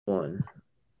One.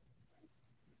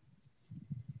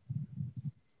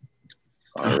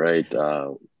 All right.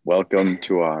 Welcome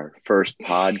to our first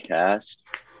podcast.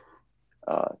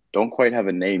 Don't quite have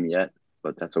a name yet,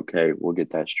 but that's okay. We'll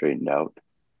get that straightened out.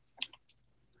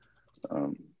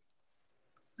 Um,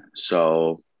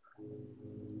 so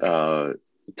uh,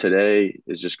 Today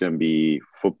is just going to be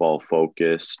football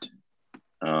focused,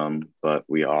 but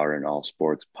we are an all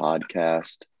sports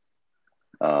podcast.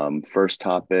 First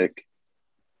topic,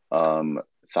 um,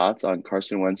 thoughts on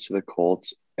Carson Wentz to the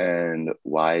Colts and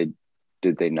why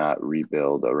did they not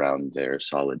rebuild around their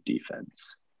solid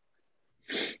defense?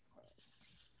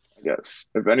 I guess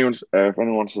if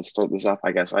anyone wants to start this off,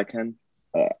 I guess I can.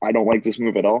 I don't like this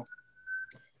move at all.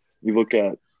 You look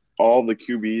at all the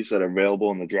QBs that are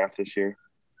available in the draft this year.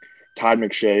 Todd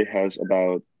McShay has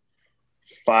about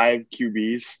five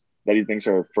QBs that he thinks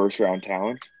are first round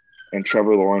talent, and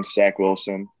Trevor Lawrence, Zach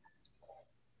Wilson.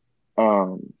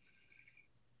 Um,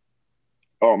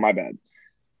 oh my bad.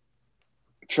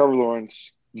 Trevor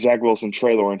Lawrence, Zach Wilson,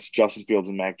 Trey Lawrence, Justin Fields,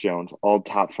 and Mac Jones, all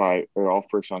top five or all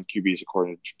first round QBs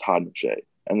according to Todd McShay.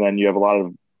 And then you have a lot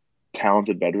of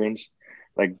talented veterans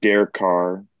like Derek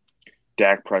Carr,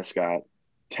 Dak Prescott,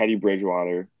 Teddy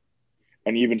Bridgewater,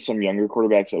 and even some younger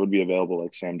quarterbacks that would be available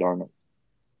like Sam Darnold.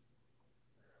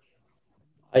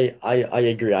 I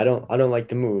agree. I don't like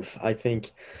the move. I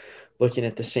think looking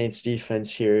at the Saints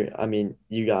defense here, I mean,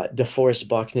 you got DeForest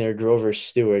Buckner, Grover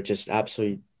Stewart, just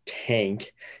absolutely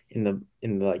tank in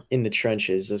the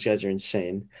trenches. Those guys are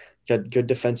insane. Got good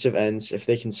defensive ends. If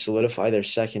they can solidify their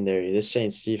secondary, this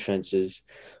Saints defense is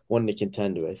one to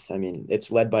contend with. I mean,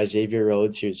 it's led by Xavier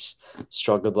Rhodes, who's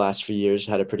struggled last few years,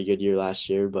 had a pretty good year last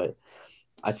year, but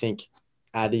I think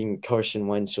adding Carson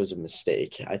Wentz was a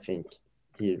mistake. I think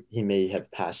he may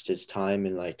have passed his time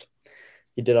and like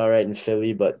he did all right in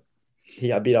Philly, but he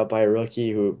got beat out by a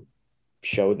rookie who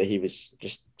showed that he was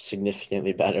just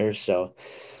significantly better. So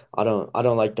I don't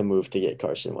like the move to get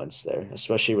Carson Wentz there,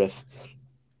 especially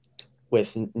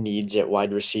with needs at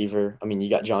wide receiver. I mean, you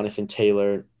got Jonathan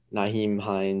Taylor, Naheem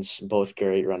Hines, both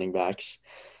great running backs.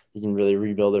 You can really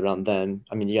rebuild around them.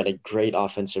 I mean, you got a great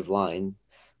offensive line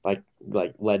by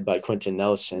like led by Quentin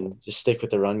Nelson. Just stick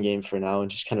with the run game for now and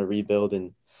just kind of rebuild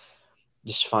and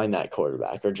just find that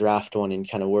quarterback or draft one and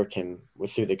kind of work him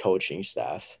through the coaching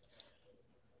staff.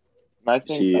 And I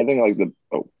think See, I think like the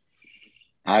oh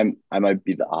I might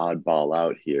be the oddball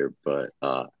out here, but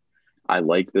I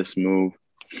like this move.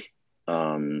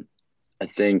 Um, I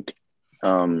think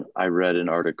I read an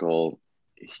article.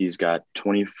 He's got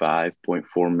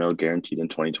 25.4 mil guaranteed in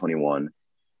 2021,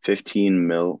 15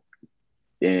 mil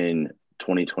in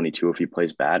 2022 if he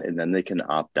plays bad, and then they can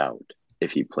opt out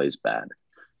if he plays bad.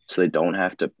 So they don't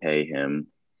have to pay him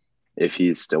if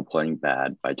he's still playing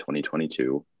bad by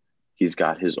 2022. He's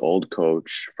got his old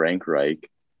coach, Frank Reich,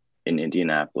 in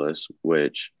Indianapolis,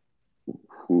 which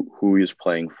who he was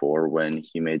playing for when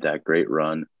he made that great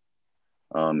run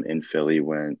in Philly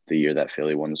when the year that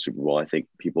Philly won the Super Bowl. I think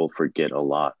people forget a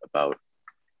lot about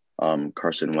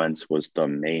Carson Wentz was the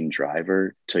main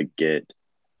driver to get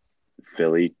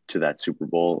Philly to that Super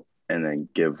Bowl and then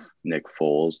give Nick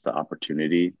Foles the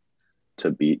opportunity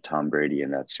to beat Tom Brady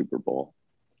in that Super Bowl.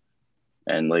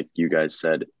 And like you guys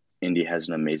said, Indy has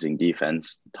an amazing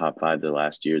defense, top five the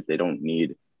last year. They don't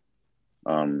need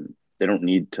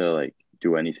to like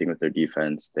do anything with their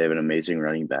defense. They have an amazing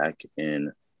running back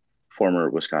in former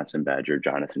Wisconsin Badger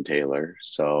Jonathan Taylor.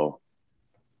 So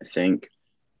I think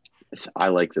I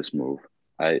like this move.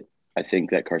 I I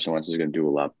think that Carson Wentz is going to do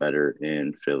a lot better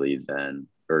in Philly than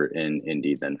or in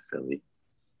Indy than Philly.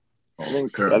 I Well,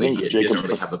 think I currently think he doesn't Jacob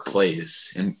really have a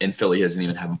plays, and Philly doesn't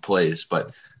even have a plays.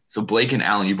 But so Blake and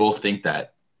Allen, you both think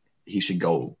that he should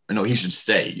go. No, he should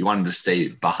stay. You want him to stay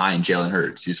behind Jalen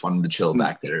Hurts. You just want him to chill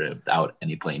back there without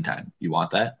any playing time. You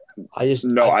want that? I just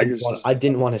no, I I didn't want just I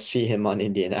didn't want to see him on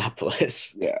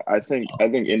Indianapolis. yeah, I think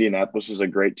Indianapolis is a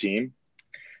great team.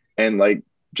 And like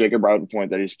Jacob brought up the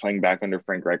point that he's playing back under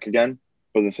Frank Reich again.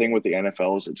 But the thing with the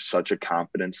NFL is it's such a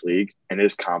confidence league, and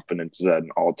his confidence is at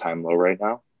an all-time low right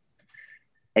now.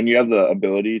 And you have the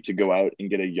ability to go out and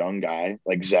get a young guy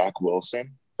like Zach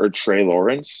Wilson or Trey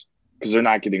Lawrence, because they're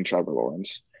not getting Trevor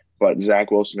Lawrence, but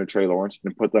Zach Wilson or Trey Lawrence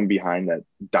and put them behind that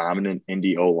dominant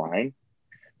Indy O line.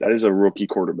 That is a rookie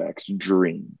quarterback's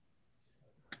dream.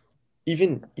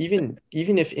 Even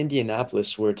if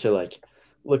Indianapolis were to like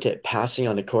look at passing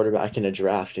on a quarterback in a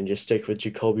draft and just stick with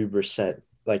Jacoby Brissett,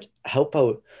 like help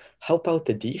out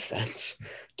the defense.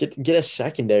 Get a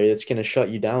secondary that's going to shut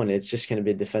you down. It's just going to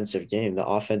be a defensive game. The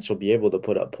offense will be able to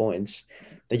put up points.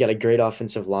 They got a great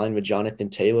offensive line with Jonathan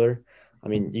Taylor. I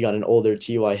mean, you got an older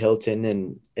T.Y. Hilton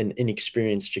and an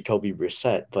inexperienced Jacoby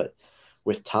Brissett, but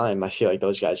with time, I feel like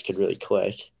those guys could really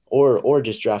click. Or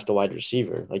just draft a wide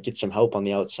receiver, like get some help on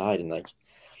the outside, and like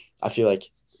I feel like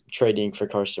trading for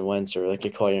Carson Wentz or like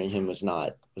acquiring him was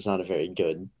not a very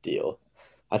good deal.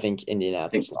 I think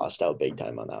Indianapolis lost out big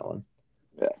time on that one.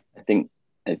 Yeah,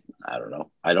 I don't know.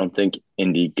 I don't think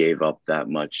Indy gave up that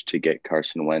much to get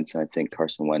Carson Wentz, and I think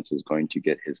Carson Wentz is going to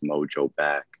get his mojo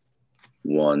back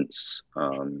once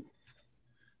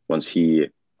he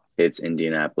hits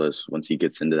Indianapolis, once he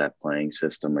gets into that playing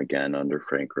system again under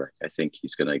Frank Reich. I think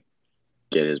he's going to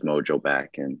get his mojo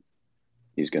back, and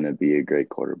he's going to be a great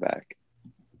quarterback.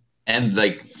 And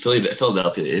like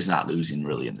Philadelphia is not losing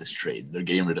really in this trade. They're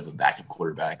getting rid of a backup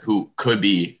quarterback who could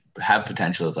have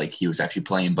potential if like he was actually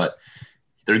playing, but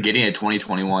they're getting a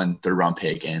 2021 third round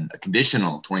pick and a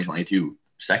conditional 2022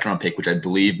 second round pick, which I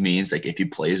believe means like if he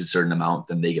plays a certain amount,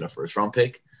 then they get a first round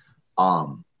pick.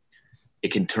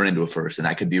 It can turn into a first, and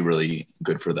that could be really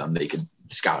good for them. They could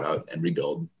scout out and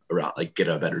rebuild around, like get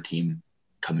a better team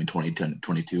coming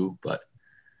 2022, but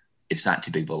it's not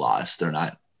too big of a loss. They're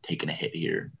not taking a hit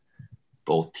here.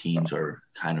 Both teams are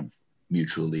kind of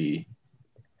mutually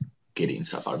getting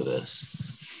stuff out of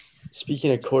this.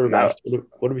 Speaking of quarterbacks,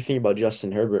 what do we think about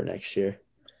Justin Herbert next year?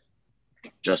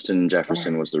 Justin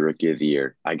Jefferson was the rookie of the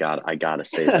year. I gotta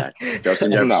say that.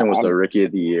 Justin Jefferson was the rookie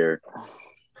of the year.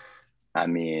 I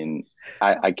mean,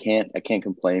 I can't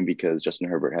complain because Justin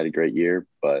Herbert had a great year,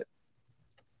 but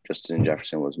Justin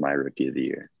Jefferson was my rookie of the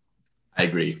year. I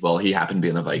agree. Well, he happened to be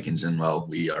in the Vikings, and well,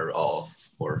 we are all,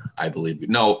 or I believe,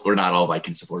 no, we're not all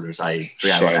Viking supporters. I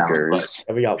forgot about that.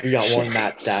 But we got one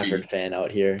Matt Stafford fan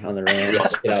out here on the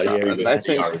Rams. Get out here. I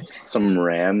think some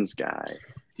Rams guy.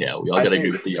 Yeah, we all got to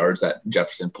agree with the yards that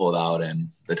Jefferson pulled out and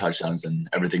the touchdowns and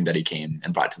everything that he came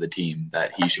and brought to the team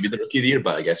that he should be the rookie of the year.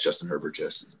 But I guess Justin Herbert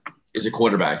just is a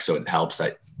quarterback, so it helps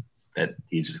that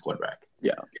he's just a quarterback.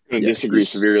 Yeah. I disagree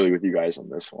severely with you guys on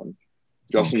this one.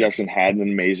 Justin Jefferson had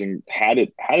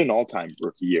an all-time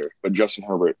rookie year, but Justin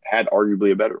Herbert had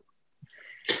arguably a better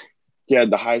one. He had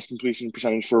the highest completion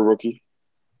percentage for a rookie,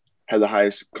 had the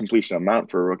highest completion amount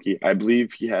for a rookie. I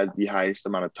believe he had the highest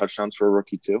amount of touchdowns for a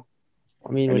rookie too.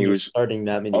 I mean, when he was starting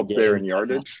that many up games, there in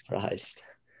yardage. Surprised.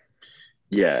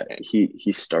 Yeah,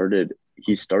 he started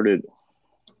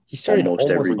almost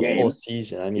every the game. Full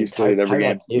season. I mean, he started every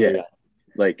game. Yeah.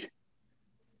 Like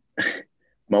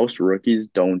most rookies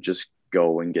don't just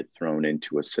go and get thrown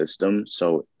into a system.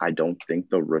 So I don't think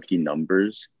the rookie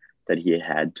numbers that he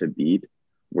had to beat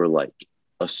were like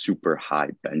a super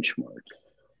high benchmark.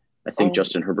 I think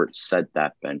Justin Herbert set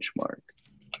that benchmark.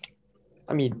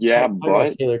 I mean,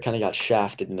 but Taylor kind of got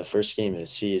shafted in the first game of the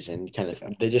season.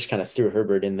 They just kind of threw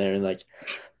Herbert in there, and like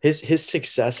his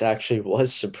success actually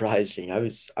was surprising. I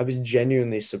was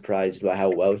genuinely surprised by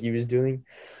how well he was doing,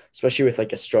 especially with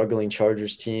like a struggling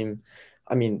Chargers team.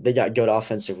 I mean, they got good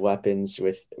offensive weapons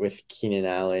with Keenan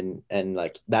Allen, and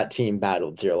like that team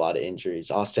battled through a lot of injuries.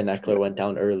 Austin Eckler went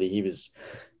down early. He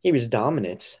was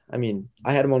dominant. I mean,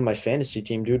 I had him on my fantasy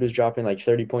team. Dude was dropping like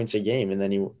 30 points a game, and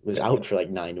then he was out for like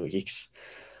 9 weeks.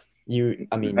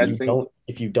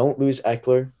 If you don't lose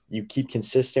Eckler, you keep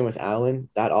consistent with Allen,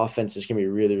 that offense is going to be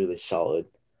really, really solid.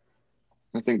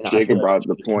 I think Jacob brought up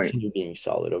the point. Continue being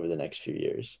solid over the next few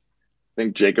years. I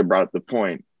think Jacob brought up the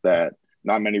point that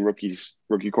not many rookie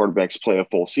quarterbacks play a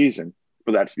full season,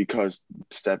 but that's because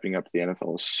stepping up to the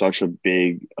NFL is such a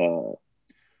big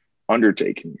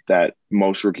undertaking that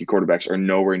most rookie quarterbacks are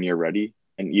nowhere near ready,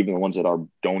 and even the ones that are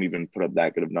don't even put up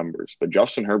that good of numbers. But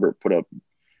Justin Herbert put up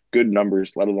good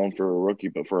numbers, let alone for a rookie,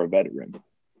 but for a veteran.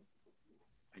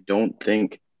 I don't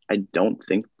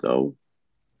think though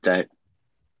that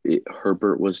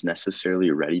Herbert was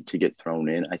necessarily ready to get thrown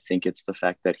in. I think it's the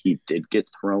fact that he did get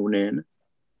thrown in,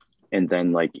 and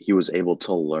then like he was able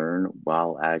to learn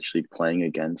while actually playing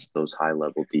against those high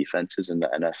level defenses in the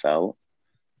NFL.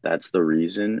 That's the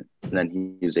reason. And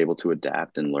then he was able to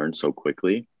adapt and learn so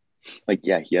quickly. Like,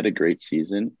 yeah, he had a great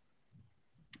season,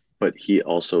 but he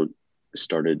also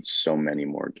started so many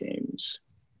more games.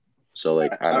 So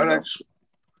like, I'd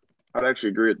actually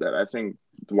agree with that. I think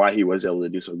why he was able to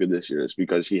do so good this year is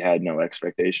because he had no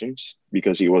expectations,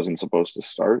 because he wasn't supposed to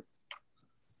start.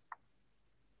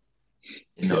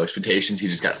 No expectations. He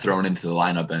just got thrown into the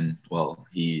lineup, and well,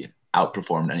 he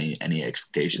outperformed any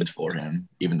expectations for him,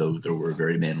 even though there were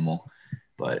very minimal.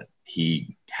 But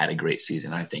he had a great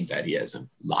season. I think that he has a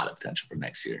lot of potential for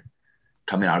next year.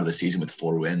 Coming out of the season with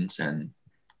 4 wins and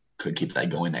could keep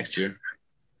that going next year.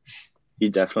 He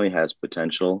definitely has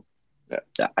potential.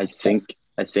 Yeah. I think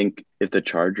if the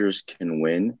Chargers can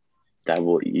win, that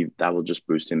will just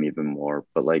boost him even more.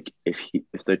 But like if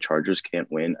the Chargers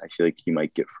can't win, I feel like he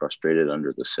might get frustrated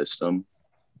under the system,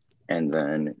 and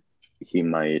then he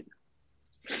might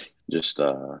just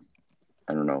I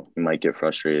don't know, he might get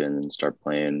frustrated and then start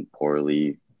playing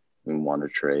poorly and want to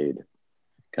trade.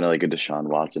 Kind of like a Deshaun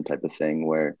Watson type of thing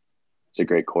where it's a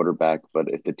great quarterback, but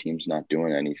if the team's not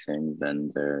doing anything,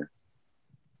 then they're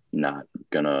not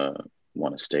gonna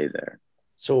want to stay there.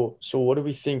 So what do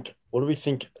we think? What do we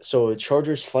think? So the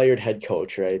Chargers fired head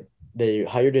coach, right? They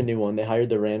hired a new one. They hired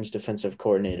the Rams defensive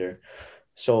coordinator.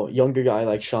 So younger guy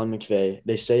like Sean McVay,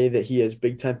 they say that he has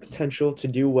big time potential to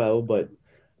do well, but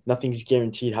nothing's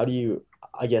guaranteed. How do you,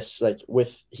 I guess, like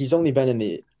with he's only been in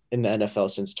the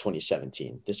NFL since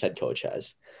 2017. This head coach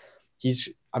has.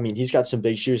 I mean, he's got some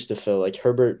big shoes to fill. Like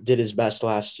Herbert did his best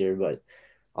last year, but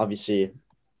obviously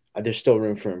there's still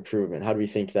room for improvement. How do we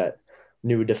think that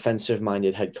new defensive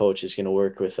minded head coach is going to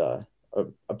work with a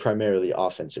primarily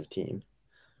offensive team?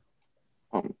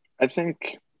 I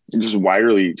think just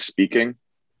widely speaking,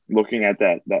 looking at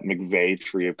that McVay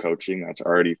tree of coaching that's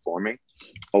already forming,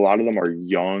 a lot of them are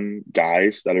young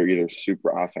guys that are either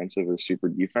super offensive or super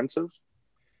defensive.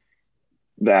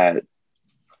 That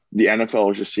the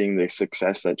NFL is just seeing the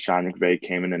success that Sean McVay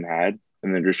came in and had,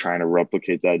 and they're just trying to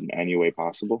replicate that in any way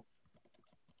possible.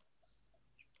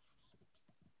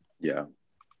 Yeah.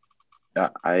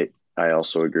 I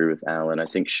also agree with Alan. I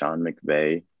think Sean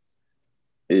McVay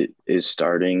is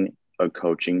starting a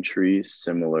coaching tree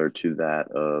similar to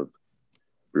that of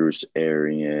Bruce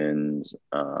Arians.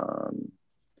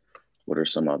 What are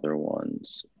some other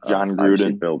ones? John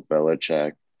Obviously Gruden. Bill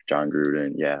Belichick, John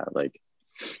Gruden. Yeah, like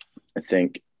I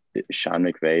think Sean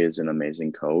McVay is an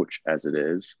amazing coach as it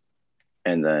is,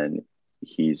 and then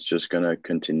he's just gonna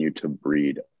continue to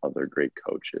breed other great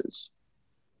coaches.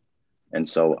 And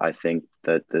so I think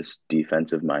that this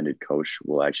defensive minded coach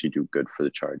will actually do good for the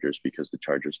Chargers because the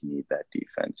Chargers need that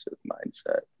defensive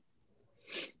mindset.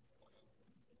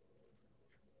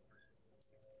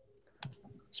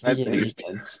 I Speaking of think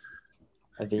defense,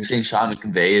 I You're think saying Sean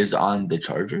McVay is on the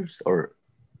Chargers, or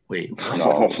wait? What?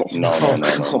 no,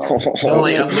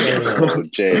 Like, I'm looking at No,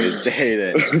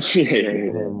 Jaden. oh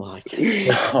Jaden. my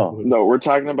God. No. No, we're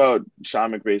talking about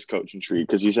Sean McVay's coaching tree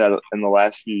because he's had in the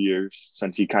last few years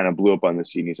since he kind of blew up on the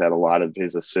scene, he's had a lot of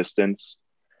his assistants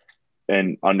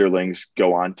and underlings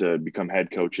go on to become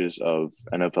head coaches of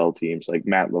NFL teams like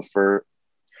Matt LaFleur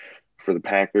for the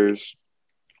Packers.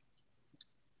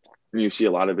 And you see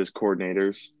a lot of his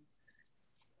coordinators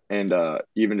and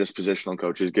even just positional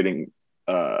coaches getting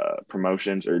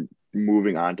promotions or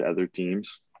moving on to other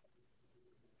teams.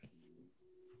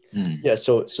 Yeah,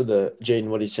 so the Jaden,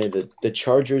 what do you say? The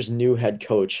Chargers' new head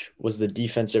coach was the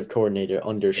defensive coordinator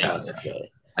under Sean McVay.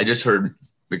 I just heard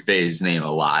McVay's name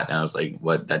a lot, and I was like,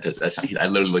 "What? That's not." I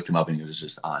literally looked him up, and he was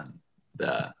just on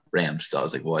the Rams. So I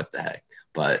was like, "What the heck?"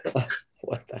 But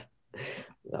what the?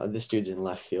 No, this dude's in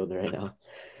left field right now.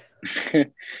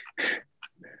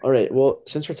 All right. Well,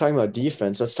 since we're talking about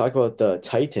defense, let's talk about the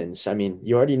Titans. I mean,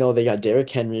 you already know they got Derrick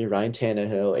Henry, Ryan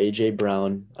Tannehill, AJ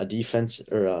Brown, a defense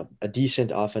or a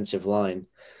decent offensive line.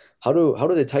 How do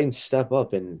the Titans step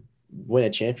up and win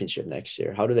a championship next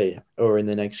year? How do they, or in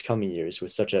the next coming years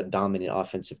with such a dominant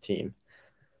offensive team?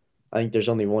 I think there's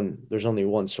only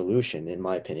one solution in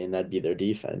my opinion. That'd be their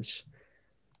defense.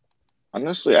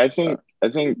 Honestly, I think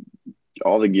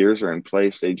all the gears are in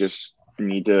place. They just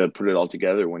need to put it all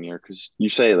together one year because you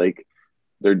say like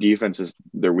their defense is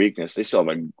their weakness. They still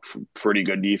have a pretty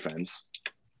good defense.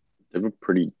 They have a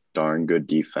pretty darn good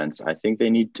defense. I think they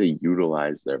need to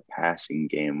utilize their passing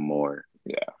game more.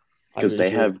 Yeah. Because they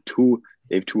have two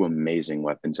amazing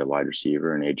weapons at wide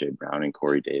receiver and AJ Brown and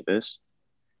Corey Davis.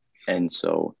 And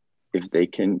so if they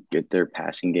can get their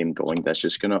passing game going, that's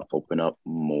just going to open up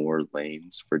more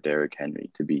lanes for Derrick Henry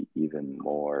to be even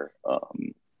more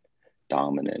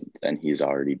dominant than he's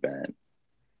already been.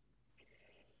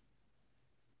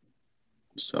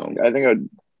 So I think I'd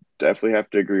definitely have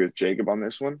to agree with Jacob on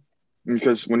this one.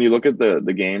 Because when you look at the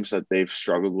games that they've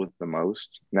struggled with the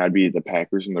most, and that'd be the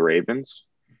Packers and the Ravens,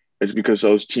 it's because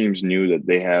those teams knew that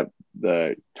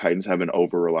the Titans have an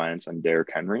over reliance on Derrick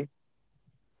Henry,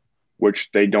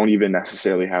 which they don't even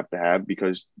necessarily have to have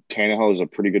because Tannehill is a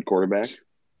pretty good quarterback,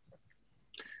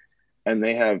 and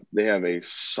they have a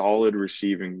solid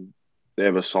receiving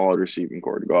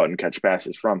core to go out and catch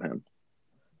passes from him.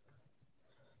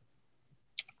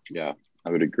 Yeah, I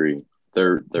would agree.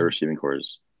 Their receiving core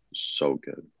is so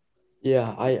good.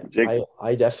 Yeah,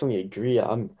 I definitely agree.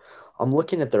 I'm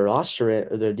looking at their roster,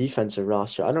 their defensive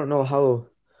roster. I don't know how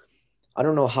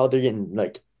they're getting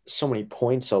like so many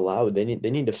points allowed. They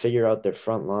need to figure out their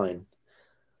front line.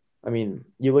 I mean,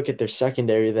 you look at their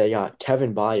secondary, they got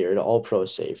Kevin Byard, all-pro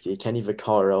safety, Kenny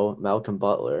Vaccaro, Malcolm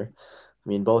Butler. I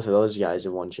mean, both of those guys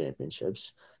have won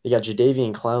championships. They got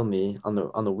Jadeveon Clowney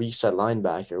on the weak side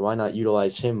linebacker. Why not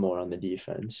utilize him more on the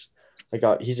defense?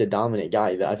 Like he's a dominant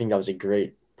guy. I think that was a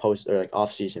great post or like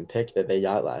off-season pick that they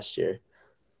got last year.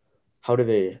 How do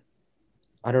they?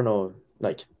 I don't know.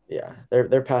 Like, yeah,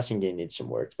 their passing game needs some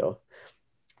work though.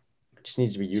 It just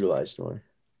needs to be utilized more.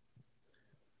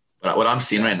 But what I'm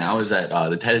seeing right now is that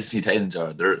the Tennessee Titans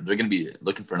they're going to be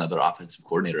looking for another offensive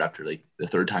coordinator after like the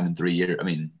third time in 3 years. I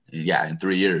mean, yeah, in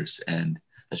 3 years, and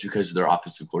that's because their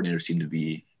offensive coordinators seem to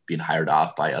be being hired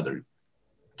off by other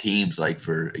teams. Like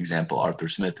for example, Arthur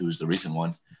Smith, who's the recent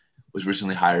one, was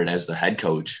recently hired as the head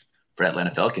coach for Atlanta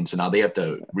Falcons. So now they have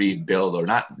to rebuild, or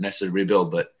not necessarily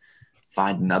rebuild, but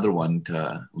find another one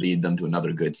to lead them to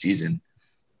another good season.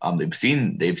 They've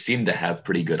seemed to have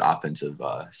pretty good offensive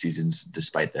seasons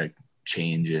despite that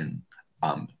change in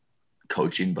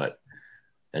coaching, but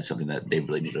that's something that they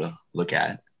really need to look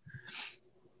at.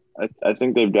 I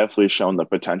think they've definitely shown the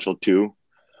potential to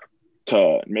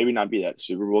maybe not be that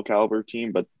Super Bowl caliber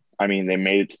team, but I mean they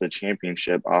made it to the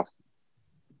championship off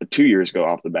 2 years ago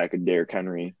off the back of Derrick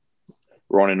Henry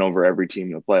running over every team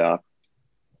in the playoff.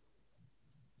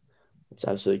 It's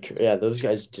absolutely yeah. Those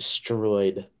guys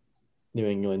destroyed New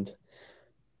England.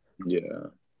 Yeah.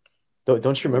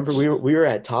 Don't you remember we were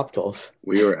at Topgolf?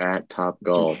 We were at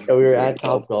Topgolf. Yeah, we were at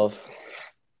Topgolf,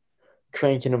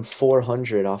 cranking them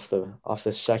 400 off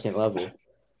the second level.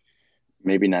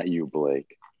 Maybe not you,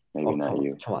 Blake. Maybe not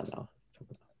you. Come on now.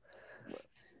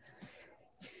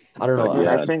 I don't know.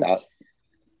 Yeah, I think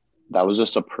that was a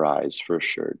surprise for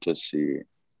sure to see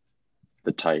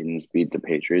the Titans beat the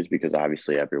Patriots, because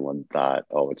obviously everyone thought,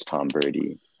 oh, it's Tom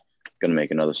Brady going to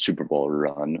make another Super Bowl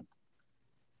run.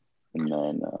 And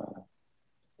then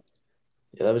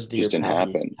yeah, that was the just year didn't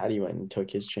happen. Patty went and took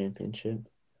his championship.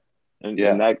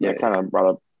 and that kind of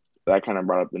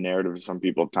brought up the narrative of some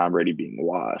people of Tom Brady being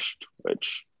washed,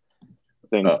 which I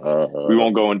think we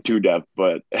won't go in too depth,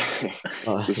 but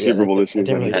the Super Bowl this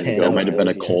season that might have been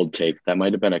a cold take. That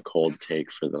might have been a cold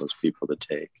take for those people to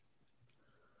take.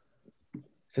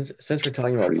 Since we're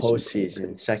talking about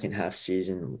postseason, second half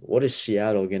season, what is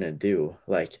Seattle gonna do?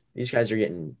 Like these guys are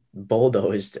getting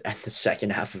bulldozed at the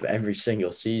second half of every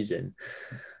single season.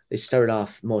 They start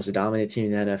off most dominant team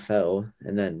in the NFL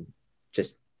and then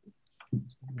just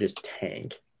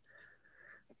tank.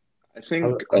 I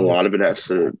think a lot of it has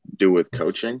to do with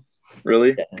coaching,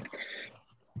 really. Yeah.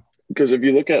 Because if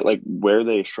you look at like where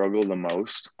they struggle the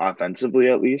most offensively,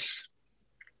 at least,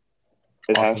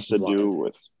 it has to do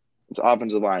with its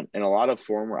offensive line. And a lot of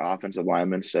former offensive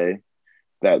linemen say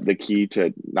that the key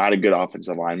to not a good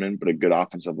offensive lineman, but a good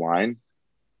offensive line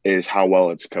is how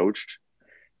well it's coached.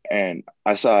 And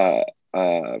I saw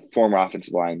a former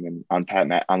offensive lineman on the Pat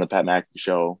McAfee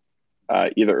show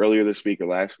either earlier this week or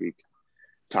last week,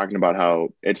 talking about how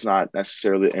it's not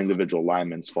necessarily the individual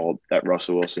lineman's fault that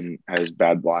Russell Wilson has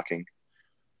bad blocking,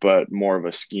 but more of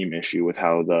a scheme issue with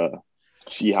how the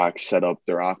Seahawks set up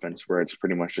their offense, where it's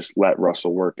pretty much just let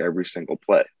Russell work every single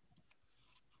play.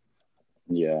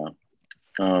 Yeah.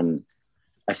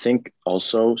 I think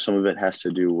also some of it has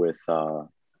to do with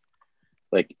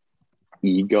like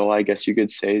ego, I guess you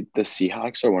could say. The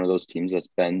Seahawks are one of those teams that's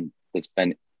been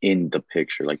in the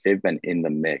picture. Like they've been in the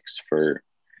mix for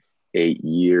 8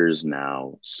 years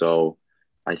now. So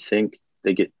I think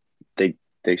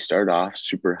they start off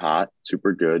super hot,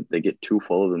 super good. They get too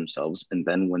full of themselves. And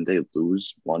then when they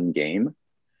lose one game,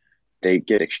 they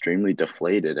get extremely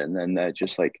deflated. And then that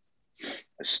just like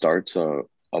starts a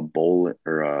bowl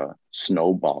or a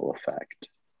snowball effect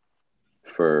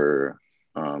for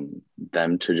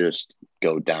them to just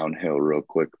go downhill real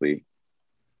quickly.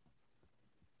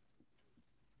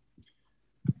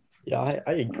 Yeah,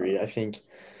 I agree. I think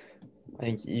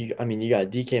you got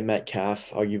DK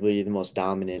Metcalf, arguably the most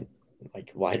dominant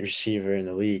like wide receiver in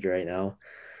the league right now.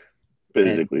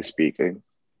 Physically speaking.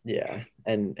 Yeah.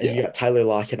 And you got Tyler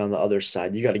Lockett on the other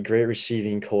side. You got a great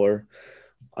receiving core.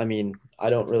 I mean, I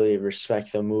don't really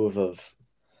respect the move of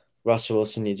Russell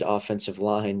Wilson needs offensive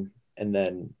line and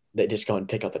then they just go and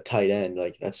pick up a tight end.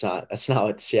 Like that's not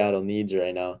what Seattle needs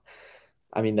right now.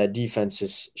 I mean, that defense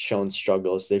has shown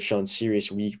struggles. They've shown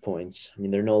serious weak points. I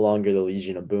mean, they're no longer the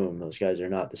Legion of Boom. Those guys are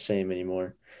not the same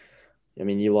anymore. I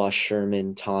mean, you lost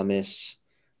Sherman, Thomas,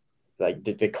 like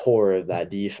the core of that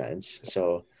defense.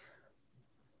 So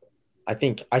I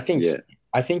think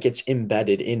it's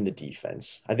embedded in the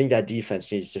defense. I think that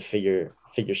defense needs to figure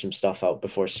some stuff out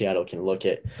before Seattle can look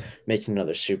at making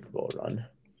another Super Bowl run.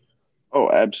 Oh,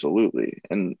 absolutely.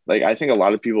 And like I think a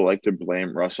lot of people like to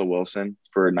blame Russell Wilson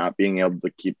for not being able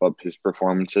to keep up his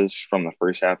performances from the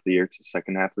first half of the year to the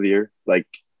second half of the year. Like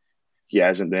he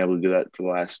hasn't been able to do that for the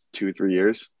last 2 or 3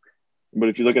 years. But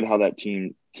if you look at how that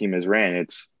team is ran,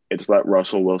 it's let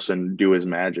Russell Wilson do his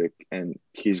magic, and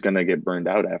he's gonna get burned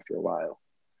out after a while.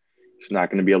 He's not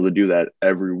gonna be able to do that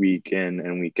every week in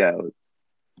and week out.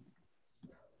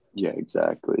 Yeah,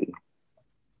 exactly.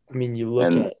 I mean,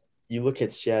 And you look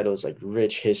at Seattle's like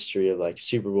rich history of like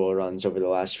Super Bowl runs over the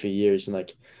last few years, and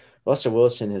like Russell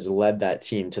Wilson has led that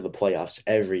team to the playoffs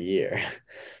every year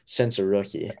since a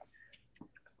rookie.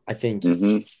 I think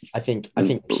mhm. I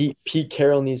think Pete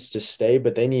Carroll needs to stay,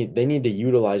 but they need to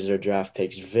utilize their draft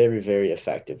picks very, very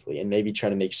effectively and maybe try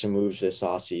to make some moves this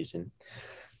offseason.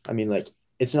 I mean, like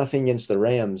it's nothing against the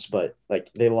Rams, but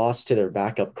like they lost to their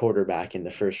backup quarterback in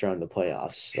the first round of the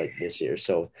playoffs like this year.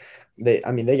 So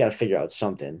I mean they gotta figure out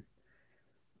something.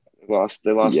 They lost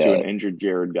to Yeah, an injured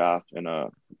Jared Goff and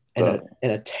And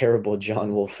the a terrible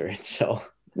John Wolford. So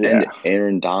yeah, and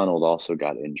Aaron Donald also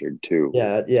got injured too.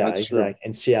 yeah, that's true. exactly.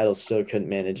 And Seattle still couldn't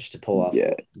manage to pull off a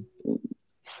Yeah, win.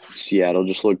 Seattle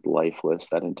just looked lifeless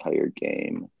that entire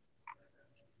game.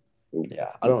 It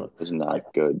Yeah, I don't was like.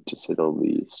 not good to say the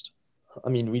least. I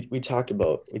mean, we talk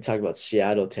about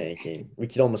Seattle tanking. We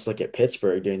could almost look at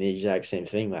Pittsburgh doing the exact same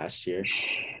thing last year.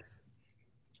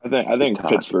 I think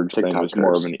Pittsburgh's thing TikTok was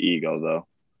more of curse. an ego though.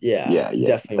 Yeah, Yeah, it yeah.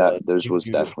 definitely That was. theirs was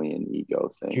definitely an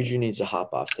ego thing. Juju needs to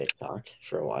hop off TikTok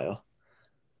for a while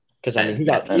because I mean And he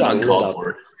it's And got lit uncalled up.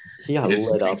 for. He He got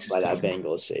just lit drinks up his by that team.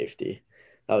 Bengals safety.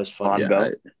 That was Von funny. yeah,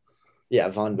 Bell. Yeah,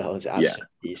 Von Bell is yeah, absolute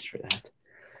beast for that.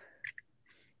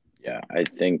 yeah. I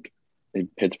think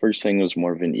Pittsburgh's thing was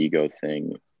more of an ego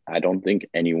thing. I don't think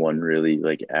anyone really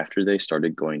like after they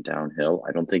started going downhill.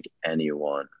 I don't think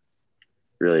anyone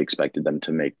really expected them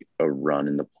to make a run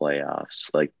in the playoffs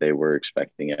like they were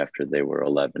expecting after they were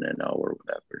 11-0 or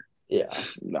whatever. Yeah,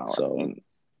 No, So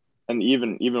and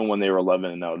even when they were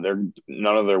 11-0, their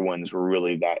none of their wins were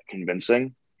really that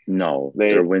convincing. no,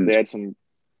 their They wins. had some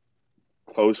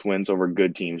close wins over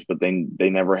good teams, but they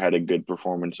never had a good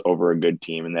performance over a good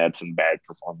team, and they had some bad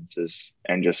performances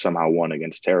and just somehow won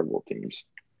against terrible teams.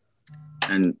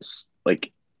 And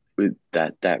like with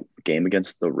that game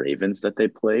against the Ravens that they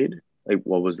played, like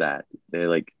what was that? They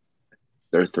like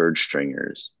their third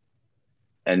stringers,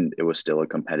 and it was still a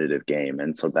competitive game.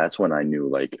 And so that's when I knew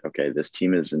like, okay, this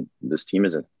team isn't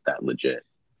that legit.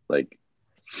 Like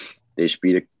they should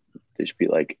beat they should beat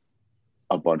like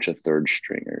a bunch of third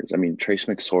stringers. I mean, Trace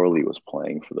McSorley was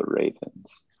playing for the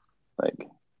Ravens. Like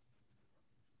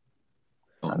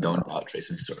I don't Don't know. doubt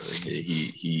Trace McSorley.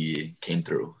 He came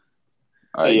through.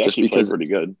 He Just actually played because pretty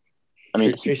good. I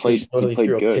mean Trace he McSorley played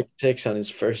threw a good. pick six on his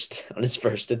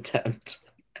first attempt.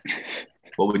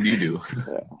 What would you do?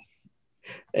 Yeah,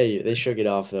 Hey, they shook it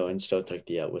off though and still took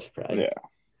the L with pride.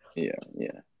 yeah.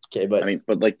 Yeah. Okay, I but mean,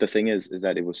 but like the thing is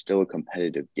that it was still a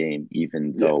competitive game,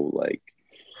 even Yeah. though like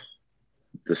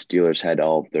the Steelers had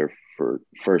all of their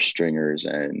first stringers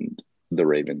and the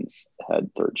Ravens had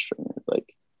third stringers.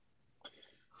 Like,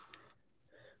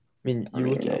 I mean, I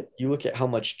don't know. you look at how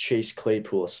much Chase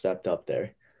Claypool stepped up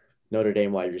there, Notre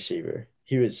Dame wide receiver.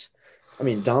 He was, I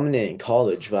mean, dominant in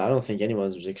college, but I don't think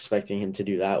anyone was expecting him to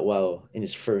do that well in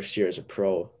his first year as a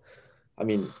pro. I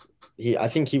mean, I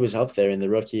think he was up there in the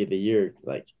rookie of the year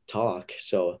like talk.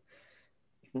 So,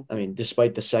 I mean,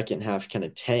 despite the second half kind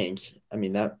of tank, I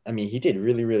mean, he did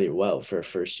really, really well for a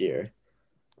first year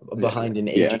Yeah. behind an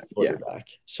Yeah, aging yeah, quarterback.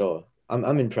 So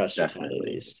I'm impressed with that at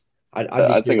definitely. least. I'd be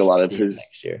I think a curious lot to of see him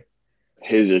next year.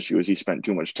 his issue is he spent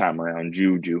too much time around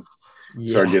Juju.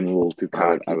 Started Yeah. getting a little too I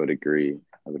cocky. would agree.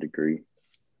 I would agree.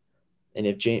 And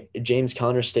if James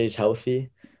Conner stays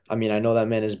healthy, I mean, I know that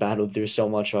man has battled through so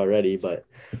much already, but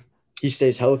he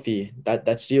stays healthy, that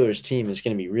Steelers team is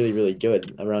going to be really, really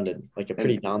good around a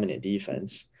pretty And dominant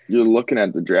defense. you're looking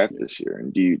at the draft this year,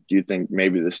 and do you think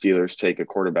maybe the Steelers take a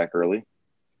quarterback early?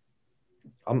 The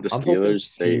I'm hoping to Steelers,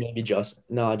 see they maybe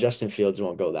Justin Fields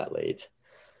won't go that late.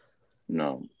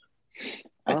 no.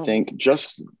 I think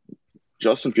Just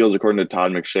Justin Fields, according to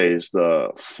Todd McShay, is the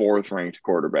fourth ranked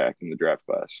quarterback in the draft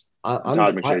class. I, And I'm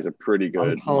Todd McShay is a pretty I'm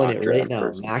good calling mock it right draft now.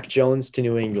 person. Mac Jones to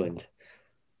New England.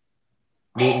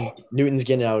 Newton's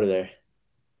getting out of there.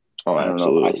 Oh, I don't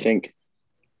know. absolutely.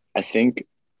 I think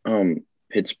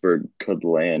Pittsburgh could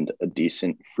land a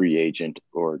decent free agent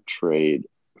or trade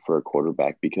for a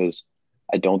quarterback because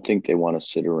I don't think they want to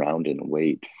sit around and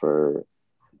wait for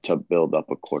to build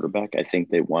up a quarterback. I think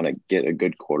they want to get a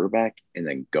good quarterback and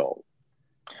then go.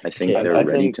 I think Okay, they're I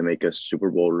ready think to make a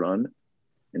Super Bowl run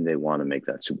and they want to make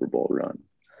that Super Bowl run.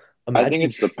 I think imagine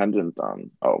it's dependent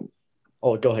on. Oh,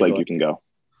 Oh, go ahead, go Like ahead. you can go.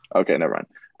 Okay, never mind.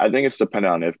 I think it's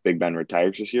dependent on if Big Ben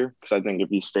retires this year. Because I think if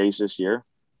he stays this year,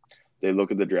 they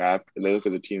look at the draft and they look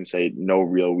at the team and say, no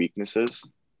real weaknesses.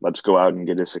 Let's go out and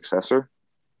get a successor.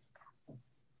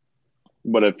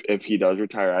 But if he does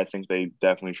retire, I think they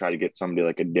definitely try to get somebody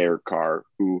like a Derek Carr,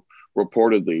 who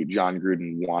reportedly John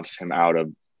Gruden wants him out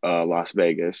of Las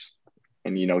Vegas.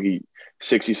 And, he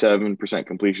 67%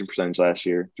 completion percentage last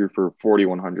year, threw for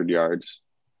 4,100 yards,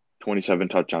 27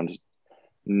 touchdowns,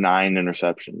 9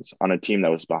 interceptions on a team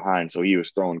that was behind. So he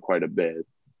was throwing quite a bit.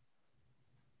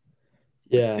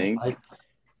 I Yeah, think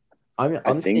I'm I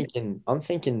I'm think thinking I'm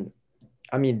thinking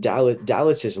I mean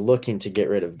Dallas is looking to get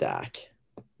rid of Dak.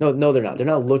 No, no, they're not. They're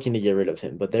not looking to get rid of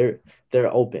him, but they're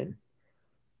open.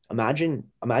 Imagine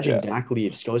Yeah. Dak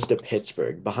leaves, goes to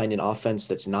Pittsburgh behind an offense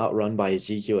that's not run by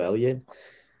Ezekiel Elliott.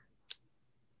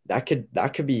 That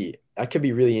could be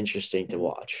really interesting to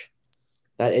watch.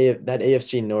 That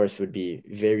AFC North would be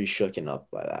very shooken up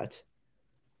by that.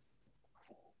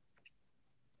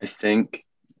 I think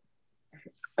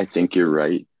I think you're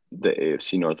right. The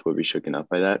AFC North will be shaken up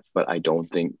by that, but I don't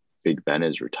think Big Ben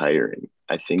is retiring.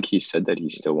 I think he said that he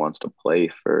still wants to play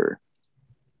for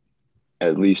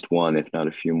at least one, if not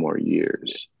a few more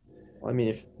years. Well, I mean,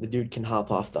 if the dude can hop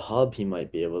off the hub, he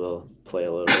might be able to play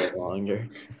a little bit longer.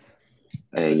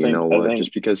 Hey, I you think know I what? think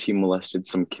Just because he molested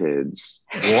some kids,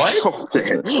 What?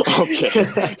 okay.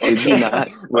 Okay. did he Okay. not?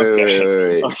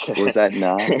 Wait. Okay. Was that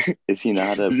not? Is he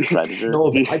not a predator? No,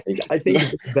 Do but you- I think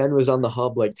Big Ben was on the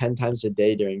hub like 10 times a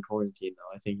day during quarantine,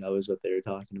 though. I think that was what they were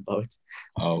talking about.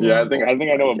 Oh yeah, I my. think I think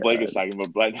I My know what Blake is God. talking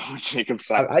about, but I know what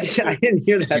Jacob's I, talking I, about I too. didn't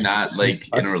hear Is he that. not like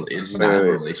in a? Is he Wait, not in a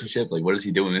wait, wait. relationship? Like, what is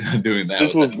he doing doing that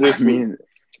This with was that? I this was mean,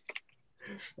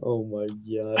 Oh my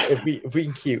God. If we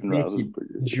can keep we can keep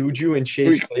Roethlisberger. Juju and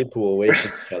Chase Claypool away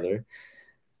from each other.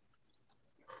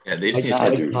 Yeah, they just Like need to Nah, stay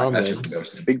Mike away dude. from that. That's Tomlin. just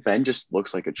embarrassing. Big Ben just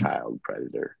looks like a child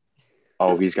predator.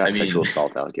 Oh, he's I got mean, sexual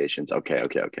assault allegations. Okay.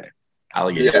 yeah,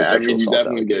 allegations, I but mean Sexual he assault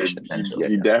definitely did. allegations. He, Yeah, potentially.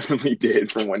 he definitely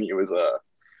did from when he was a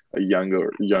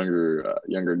younger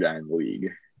guy in the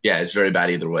league. Yeah, it's very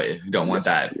bad either way. You don't want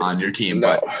that on your team.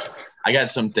 No. But I got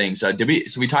some things. Did we?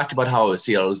 So we talked about how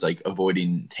Seattle was like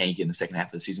avoiding tank in the second half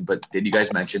of the season. But did you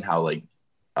guys mention how like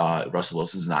Russell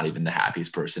Wilson's not even the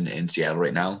happiest person in Seattle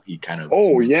right now? He kind of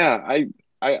Oh mentioned, yeah, I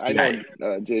know yeah,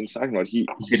 what Jaden's talking about. he's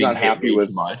He's getting not hit happy way too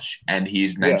with much, and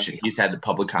yeah. he's had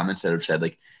public comments that have said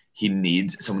like he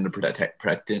needs someone to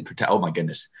protect him. Oh my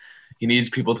goodness, he needs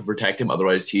people to protect him.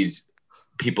 Otherwise, he's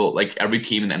people like every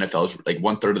team in the NFL is like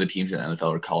 1/3 of the teams in the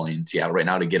NFL are calling Seattle right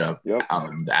now to get Yep.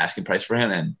 the asking price for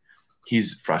him, and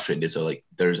he's frustrated. So like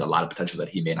there's a lot of potential that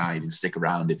he may not even stick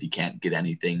around if he can't get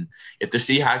anything. If the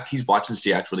Seahawks, he's watching the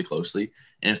Seahawks really closely,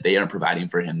 and if they aren't providing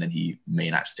for him, then he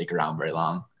may not stick around very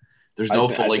long. There's no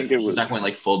full I like think it he's was not going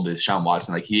like full Deshaun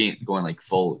Watson. Like he ain't going like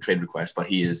full trade request, but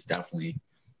he is definitely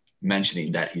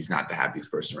mentioning that he's not the happiest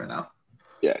person right now.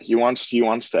 yeah. He wants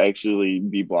to actually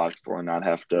be blocked for and not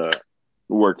have to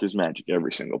work his magic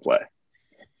every single play.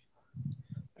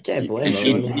 I can't blame And him.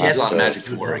 shouldn't I mean, he has a lot of have magic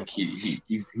to work.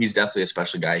 He's definitely a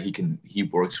special guy. He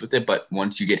works with it, but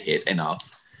once you get hit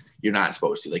enough, you're not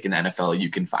supposed to. Like in the NFL, you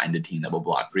can find a team that will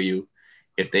block for you.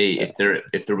 If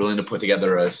they're willing to put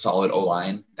together a solid O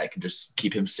line that can just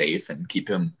keep him safe and keep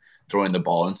him throwing the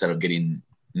ball instead of getting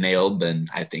nailed, then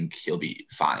I think he'll be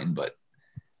fine. But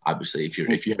obviously, if you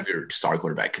have your star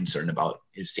quarterback concerned about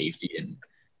his safety and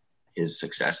his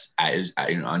success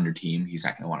on your team, he's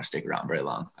not going to want to stick around very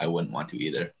long. I wouldn't want to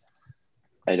either.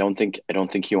 I don't think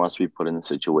he wants to be put in a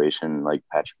situation like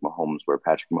Patrick Mahomes, where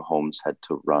Patrick Mahomes had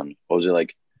to run. What was it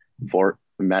like?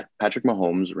 Patrick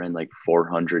Mahomes ran like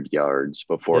 400 yards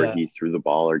before yeah. he threw the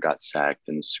ball or got sacked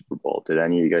in the Super Bowl. Did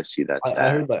any of you guys see that I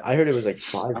stat? heard that. I heard it was like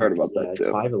five. I heard about Yeah, that like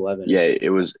too. 5'11" or Yeah,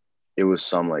 something. it was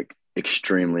some like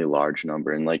extremely large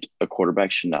number, and like a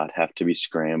quarterback should not have to be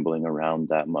scrambling around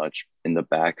that much in the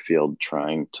backfield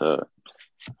trying to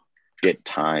get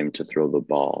time to throw the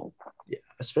ball. Yeah,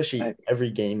 especially every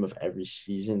game of every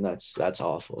season. That's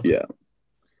awful. Yeah,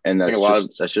 and I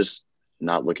think that's just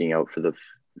not looking out for the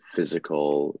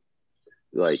physical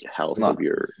like health Not- of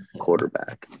your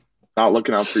quarterback. Not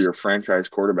looking out for your franchise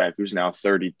quarterback who's now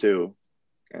 32,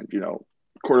 and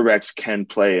quarterbacks can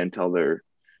play until they're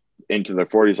into their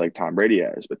 40s like Tom Brady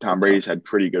has, but Tom Brady's had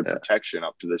pretty good protection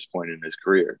up to this point in his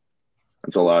career.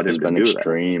 It's allowed him He's to been do that.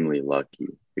 extremely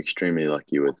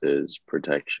lucky with his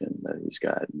protection that he's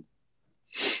got.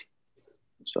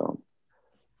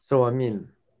 So I mean,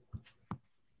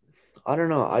 I don't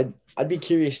know. I'd be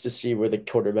curious to see where the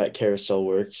quarterback carousel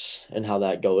works and how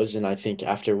that goes. And I think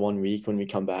after 1 week, when we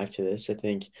come back to this, I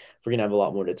think we're gonna have a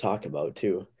lot more to talk about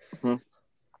too. Mhm.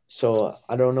 So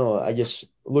I don't know. I guess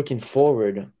looking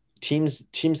forward, teams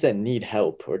that need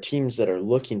help or teams that are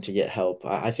looking to get help,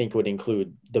 I think would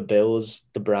include the Bills,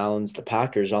 the Browns, the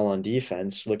Packers, all on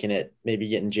defense. Looking at maybe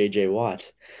getting J.J.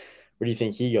 Watt. Where do you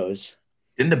think he goes?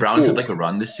 Didn't the Browns have Ooh, like a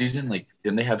run this season? Like,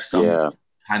 didn't they have some Yeah.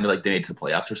 kind of like they made it to the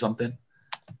playoffs or something?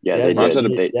 Yeah, Yeah, they Browns did.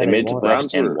 had a yeah, They they made it to the won.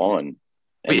 playoffs Browns and were won. Wait,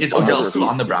 And is Browns Browns Odell were still beat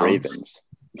on the the Browns? Ravens.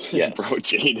 bro, Yes.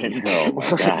 Jaden. Oh my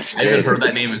gosh, I haven't heard Jaden.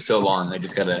 that name in so long. I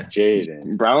just gotta.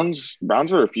 Jaden. Browns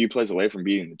were a few plays away from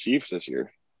beating the Chiefs this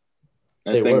year.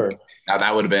 I They think were. Now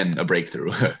that would have been a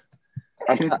breakthrough.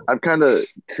 I've kind of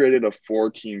created a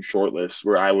 4-team shortlist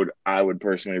where I would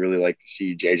personally really like to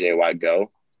see JJ Watt go,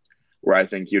 where I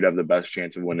think you'd have the best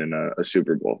chance of winning a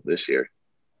Super Bowl this year.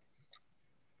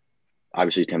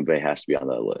 Obviously, Tampa Bay has to be on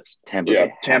that list. Tampa Yeah,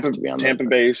 Bay has to be on that Tampa list.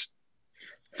 Bay's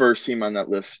first team on that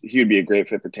list. He would be a great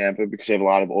fit for Tampa because they have a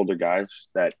lot of older guys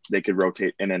that they could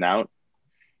rotate in and out.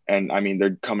 And I mean,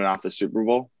 they're coming off the Super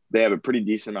Bowl. They have a pretty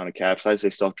decent amount of cap size. They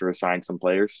still have to resign some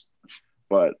players,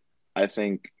 but I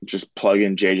think just plug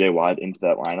in JJ Watt into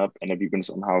that lineup, and if you can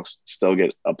somehow still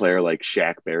get a player like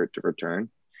Shaq Barrett to return,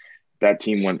 that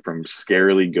team went from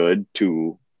scarily good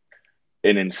to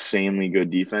an insanely good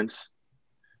defense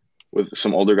with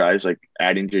some older guys like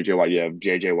adding JJ Watt. You have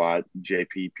JJ Watt,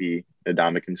 JPP,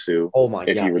 Ndamukong Suh Oh my if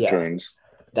he God, yeah. returns,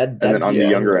 and then That'd on be the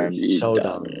Yeah, younger that would end, be so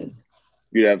dominant. dominant.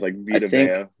 you'd have like I Vita think,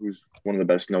 Vea, who's one of the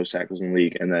best nose tackles in the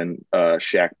league, and then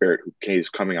Shaq Barrett, who is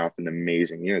coming off an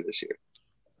amazing year this year.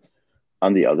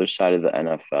 on the other side of the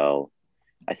NFL,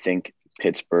 I think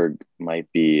Pittsburgh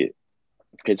might be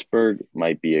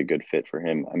a good fit for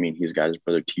him. I mean, he's got his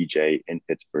brother TJ in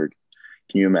Pittsburgh.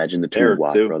 Can you imagine the two Eric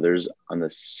Watt too. brothers on the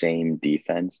same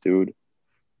defense, dude?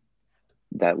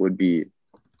 That would be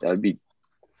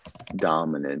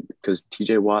dominant because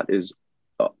TJ Watt is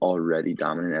already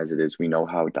dominant as it is. We know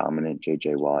how dominant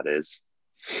JJ Watt is.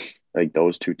 Like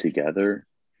those two together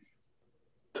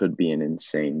could be an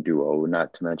insane duo.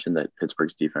 Not to mention that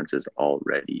Pittsburgh's defense is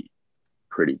already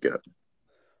pretty good.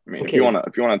 I mean, Okay,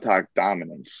 if you want to talk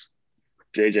dominance,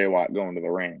 JJ Watt going to the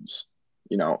Rams.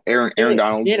 You know, Aaron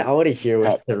Donald get out of here with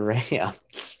had the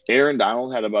Rams. Aaron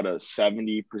Donald had about a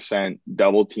 70%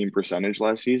 double team percentage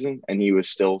last season, and he was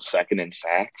still second in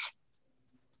sacks.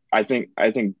 I think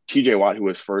TJ Watt, who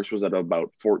was first, was at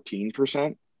about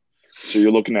 14%. So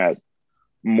you're looking at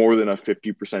more than a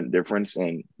 50% difference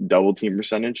in double team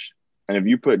percentage. And if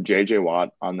you put JJ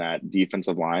Watt on that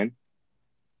defensive line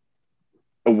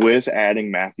with adding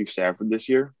Matthew Stafford this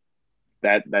year,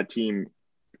 that team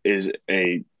is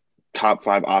a top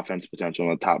 5 offense potential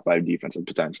and a top 5 defensive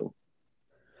potential.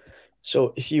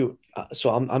 So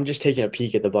I'm just taking a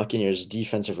peek at the Buccaneers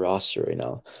defensive roster right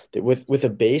now. With a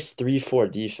base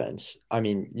 3-4 defense, I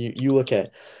mean, you look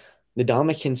at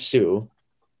Ndamukong Suh,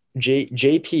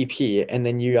 JPP, and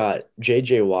then you got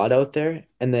JJ Watt out there,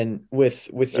 and then with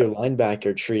Yeah. your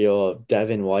linebacker trio of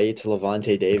Devin White,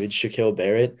 Levante David, Shaquille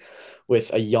Barrett,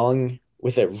 with a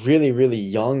really, really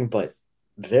young but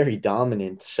very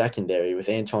dominant secondary with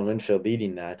Antoine Winfield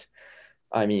leading that.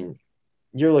 I mean,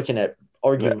 you're looking at Yeah.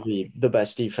 arguably the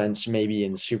best defense maybe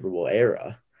in Super Bowl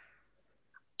era.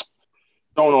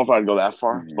 Don't know if I'd go that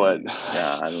far, but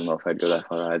Yeah, I don't know if I'd go that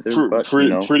far either. But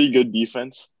pretty good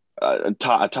defense. A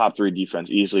top 3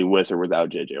 defense easily with or without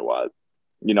JJ Watt.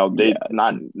 You know, they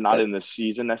yeah, not in the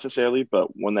season necessarily, but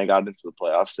when they got into the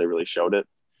playoffs, they really showed it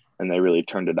and they really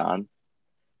turned it on.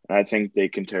 And I think they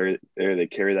carry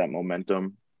that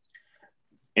momentum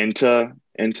into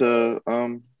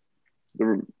the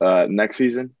next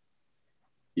season.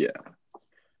 yeah.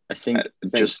 I think I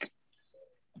think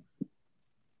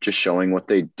just showing what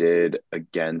they did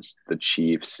against the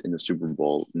Chiefs in the Super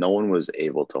Bowl, no one was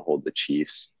able to hold the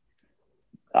Chiefs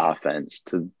offense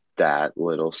to that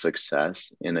little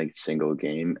success in a single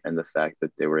game. And the fact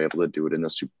that they were able to do it in the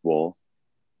Super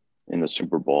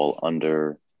Bowl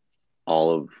under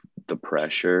all of the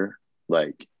pressure,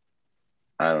 like,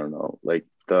 I don't know, like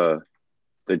the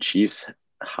Chiefs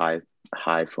high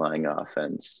flying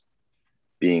offense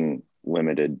being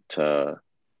limited to,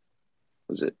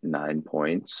 was it 9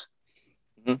 points?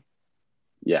 Mhm.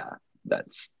 Yeah,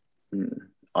 that's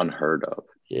unheard of.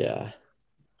 Yeah.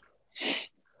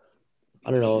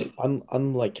 I don't know.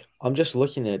 I'm just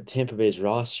looking at Tampa Bay's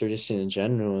roster just in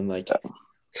general and like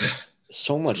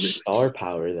so much star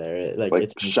power there. Like like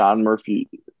it's Sean Murphy,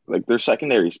 like their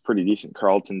secondary is pretty decent.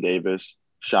 Carlton Davis,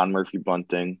 Sean Murphy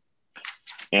Bunting,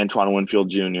 Antoine Winfield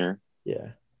Jr.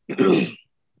 yeah. Good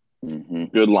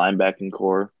linebacking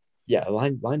core. Yeah,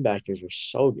 linebackers are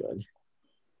so good.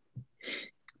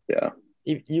 Yeah.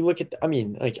 You look at I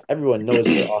mean, like everyone knows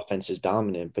their offense is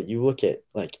dominant, but you look at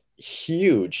like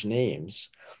huge names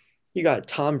You got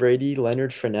Tom Brady,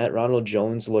 Leonard Fournette, Ronald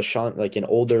Jones, LaShawn, like an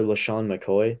older LaShawn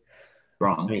McCoy. I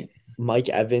Gronk. mean, Mike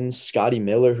Evans, Scotty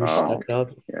Miller, who Oh, stepped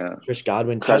up, yeah. Chris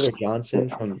Godwin, Chris, Tyler Johnson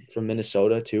from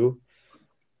Minnesota too.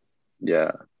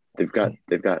 Yeah. They've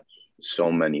got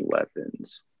so many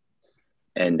weapons.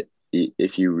 And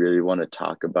if you really want to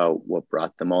talk about what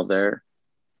brought them all there,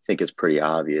 I think it's pretty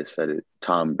obvious that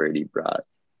Tom Brady brought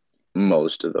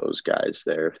most of those guys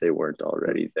there if they weren't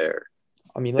already there.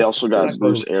 I mean, they also got let's go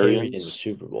who Bruce carried in the Arians.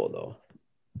 Super Bowl though.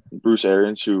 Bruce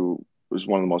Arians, who was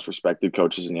one of the most respected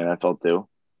coaches in the NFL too.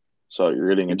 So you're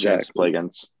getting a chance to play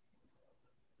against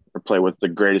or play with the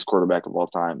greatest quarterback of all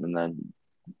time, and then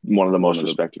one of the most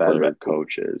respected better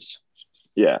coaches.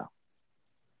 Yeah.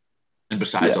 And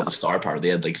besides all the star power, they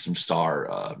had like some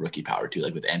star rookie power too,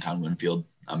 like with Anton Winfield.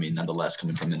 I mean, nonetheless,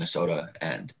 coming from Minnesota,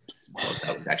 and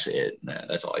that was actually it.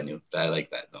 That's all I knew. I like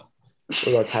that though.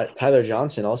 What about Tyler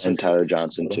Johnson also? And Tyler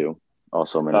Johnson too,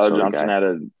 also Minnesota Tyler Johnson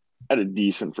guy. had a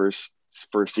decent first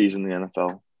season in the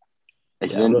NFL. He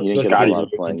didn't get a lot of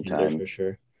playing time for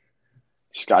sure.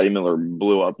 Scotty Miller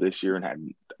blew up this year and had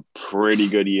a pretty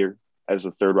good year as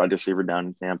the third wide receiver down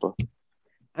in Tampa.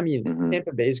 I mean,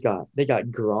 Tampa Bay's got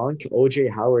Gronk, OJ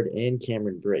Howard, and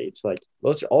Cameron Brate. Like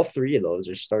all three of those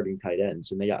are starting tight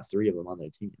ends, and they got three of them on their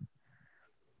team.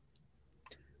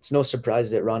 It's no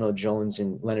surprise that Ronald Jones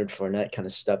and Leonard Fournette kind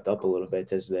of stepped up a little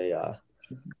bit as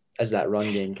that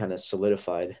run game kind of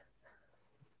solidified.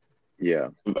 Yeah,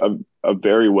 a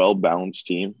very well balanced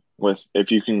team with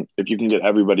if you can get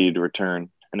everybody to return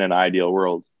in an ideal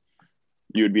world,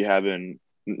 you would be having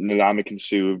Ndamukong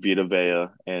Suh, Vita Vea,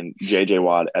 and J.J.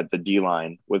 Watt at the D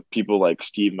line with people like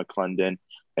Steve McClendon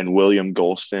and William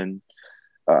Golston,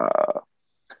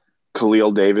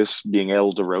 Khalil Davis being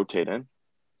able to rotate in,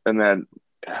 and then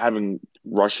having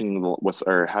your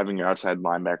outside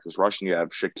linebackers rushing. You have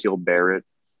Shaquille Barrett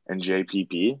and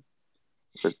JPP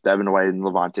with Devin White and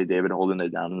Levante David holding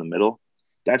it down in the middle.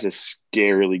 That's a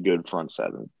scarily good front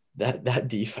seven. That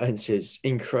defense is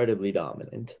incredibly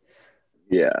dominant.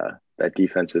 Yeah, that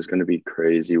defense is going to be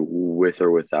crazy with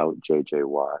or without J.J.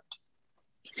 Watt.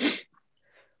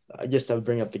 I guess that would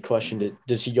bring up the question: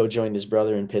 does he go join his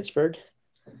brother in Pittsburgh?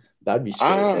 That'd be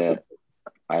scary.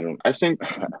 Yeah, I think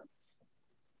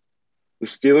the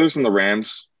Steelers and the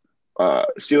Rams,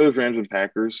 Steelers, Rams, and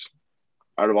Packers,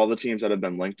 out of all the teams that have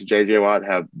been linked to J.J. Watt,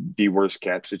 have the worst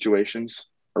cap situations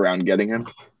around getting him.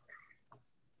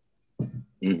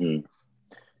 Mm-hmm.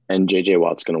 And J.J.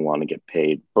 Watt's going to want to get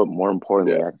paid. But more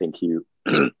importantly, I think he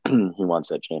wants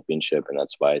that championship, and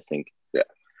that's why I think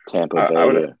Tampa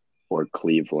Bay or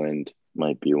Cleveland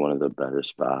might be one of the better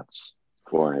spots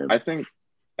for him. I think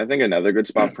another good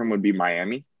spot for him would be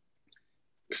Miami,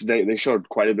 because they showed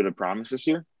quite a bit of promise this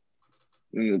year.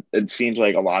 And it seems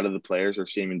like a lot of the players are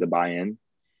seeming to buy in.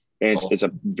 And it's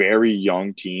a very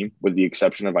young team, with the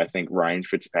exception of, I think, Ryan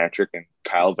Fitzpatrick and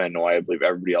Kyle Van Noy. I believe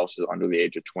everybody else is under the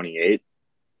age of 28.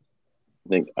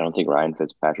 I don't think Ryan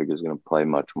Fitzpatrick is going to play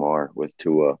much more with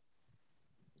Tua.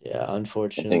 Yeah,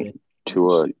 unfortunately. I think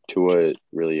Tua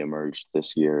really emerged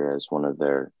this year as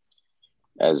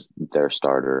their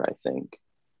starter, I think.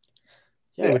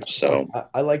 Yeah,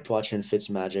 I liked watching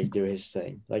Fitzmagic do his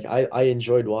thing. Like I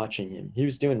enjoyed watching him. He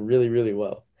was doing really, really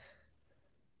well.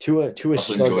 Tua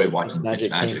enjoyed watching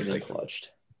Fitzmagic, like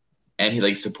clutched. And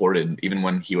he supported, even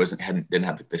when he didn't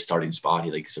have the starting spot,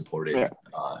 he supported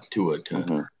Tua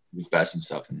to his best and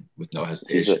stuff, and with no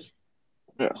hesitation.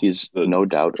 He's no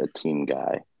doubt a team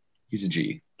guy. He's a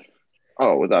G.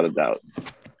 Oh, without a doubt.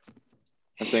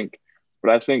 I think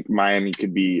Miami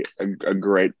could be a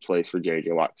great place for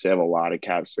J.J. Watt. They have a lot of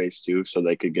cap space too, so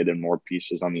they could get in more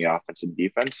pieces on the offense and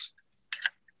defense,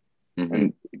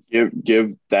 and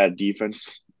give that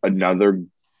defense another.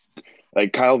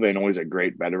 Like Kyle Van Noy is a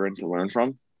great veteran to learn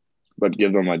from, but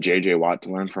give them a J.J. Watt to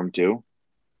learn from too.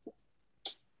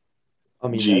 I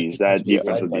mean, that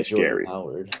defense would be scary.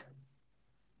 Howard.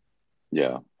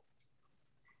 Yeah.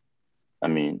 I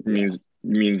mean, you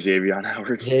mean Xavier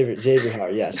Howard? Xavier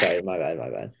Howard. Yeah, sorry, my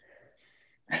bad.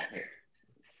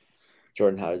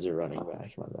 Jordan Howard's a running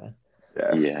back. My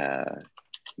bad. Yeah.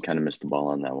 Kind of missed the ball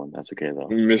on that one. That's okay though.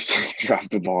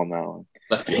 Dropped the ball on that one.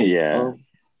 Left field. Yeah.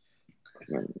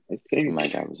 I think my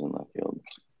guy was in left field.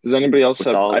 Does anybody else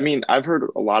have? I mean, I've heard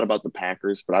a lot about the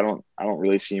Packers, but I don't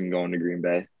really see him going to Green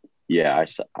Bay. Yeah,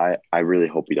 I really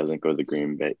hope he doesn't go to the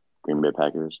Green Bay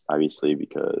Packers, obviously,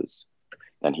 because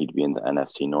then he'd be in the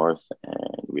NFC North,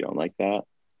 and we don't like that.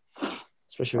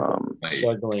 Especially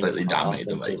struggling slightly dominate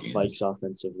the Vikings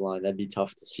offensive line. That'd be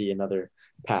tough to see another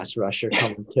pass rusher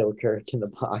come and kill Kirk in the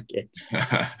pocket.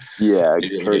 Yeah,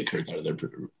 get Kirk out of there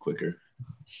quicker.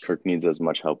 Kirk needs as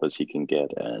much help as he can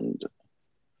get, and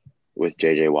with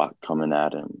JJ Watt coming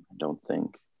at him, I don't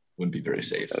think Wouldn't be very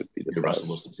safe. that would be the Your Russell best.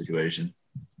 Wilson situation.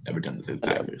 Ever done with the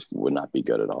Yeah, Packers. would not be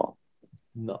good at all.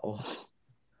 No.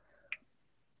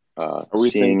 Are we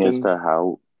Seeing as thinking? to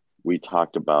how we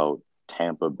talked about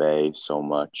Tampa Bay so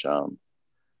much,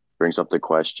 brings up the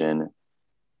question: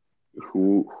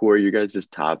 Who are you guys'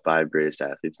 top 5 greatest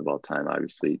athletes of all time?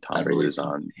 Obviously, Tom Not Brady really was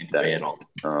on Tampa that Bay at all.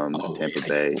 Tampa Yeah.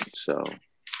 Bay. So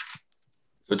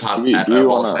The top Do we of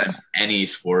all wanna- time, any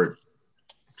sport,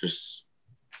 just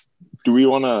Do we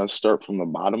want to start from the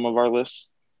bottom of our list?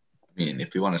 I mean,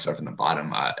 if we want to start from the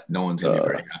bottom, no one's gonna be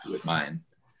very happy with mine.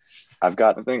 I've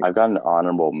got I think an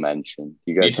honorable mention.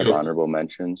 You Me guys have too. honorable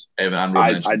mentions? I have an honorable I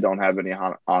mention. don't have any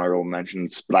honorable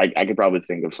mentions, but I could probably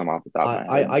think of some off the top of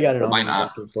my head. I got an Mine, honorable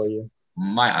mention for you.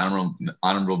 My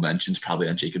honorable mention's probably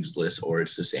on Jacob's list, or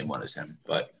it's the same one as him.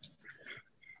 But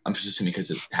I'm just assuming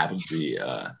because it happens to be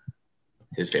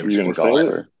his favorite You're gonna sport. say it?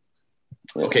 Golfer.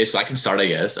 Yeah. Okay, so I can start, I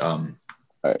guess.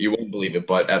 Right. You wouldn't believe it,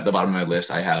 but at the bottom of my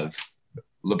list, I have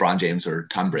LeBron James or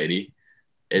Tom Brady.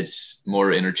 It's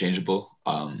more interchangeable.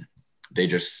 They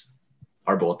just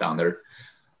are both down there.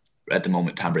 At the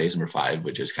moment, Tom Brady's number 5,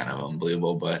 which is kind of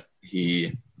unbelievable, but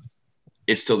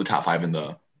it's still the top 5 in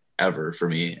the ever for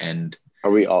me. And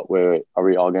Are we all wait? Are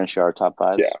we all going to share our top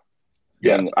 5s?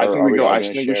 Yeah, And I think are we go. all I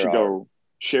gonna think we should share go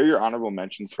share your honorable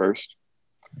mentions first.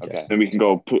 Okay. Then we can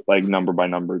go put like number by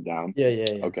number down. Yeah.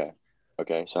 Okay.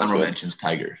 Sounds honorable good. mentions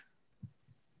Tiger.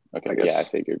 Okay. I guess. Yeah, I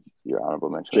figured your honorable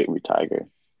mention Jake. would be Tiger.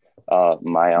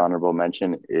 My honorable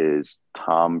mention is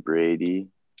Tom Brady.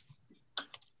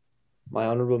 My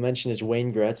honorable mention is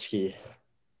Wayne Gretzky.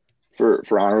 For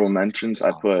honorable mentions,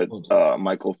 I put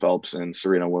Michael Phelps and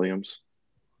Serena Williams.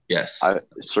 Yes.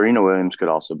 Serena Williams could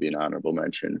also be an honorable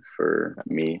mention for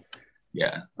me.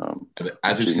 Yeah.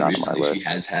 I've she's seen not on my recently she list.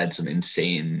 has had some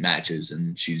insane matches,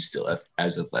 and she's still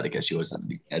as athletic as she was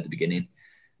at the beginning.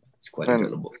 It's quite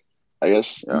incredible. I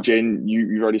guess, Yeah. Jaden,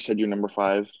 you already said your number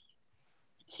 5.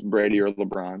 It's Brady or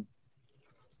LeBron.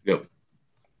 Yep.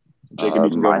 Jacob, you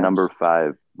can go my next. number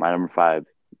five,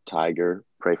 Tiger.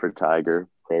 Pray for Tiger.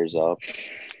 Prayers up.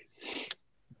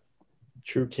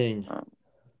 True king.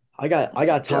 I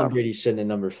got Tom Yeah. Brady sitting at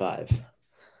number 5.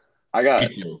 I got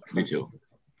Me too.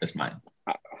 That's mine.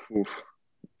 oof.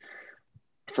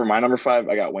 For my number 5,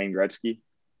 I got Wayne Gretzky.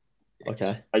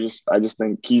 Okay. I just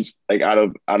think he's like out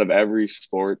of every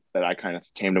sport that I kind of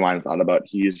came to mind and thought about,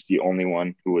 he is the only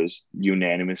one who is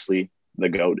unanimously the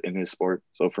GOAT in his sport.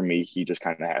 So for me, he just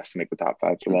kind of has to make the top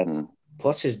 5 for that. Mm-hmm.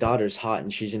 Plus his daughter's hot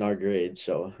and she's in our grade,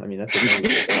 so I mean that's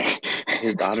a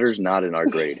His daughter's not in our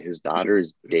grade. His daughter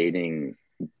is dating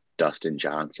Dustin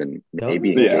Johnson, No? maybe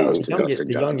Yeah, engaged to Dustin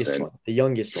the youngest Johnson. one. The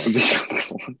youngest one. The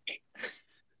youngest one.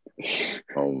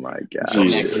 Oh my God.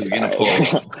 Jesus. You're gonna pull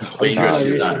Wayne I've done my Gretzky's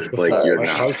research daughter. before. You're On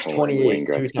not March pulling Wayne 28th,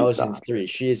 Gretzky's 2003.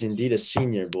 She is indeed a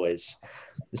senior, boys.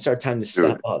 It's our time to Dude.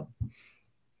 step up.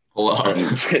 Pull up.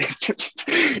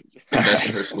 Invest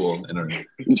in her school and her.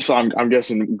 So I'm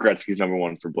guessing Gretzky's number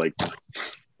 1 for Blake.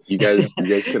 You guys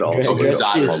could also his look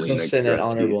up daughter Gretzky is Paulina just in an Gretzky.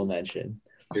 honorable mention.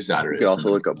 His daughter You is. could also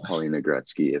look up Paulina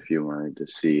Gretzky if you wanted to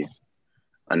see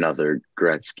another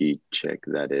Gretzky chick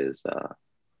that is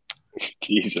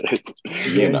Jesus.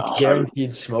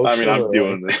 Guaranteed smoke. I mean, show, I'm or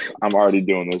doing this. I'm already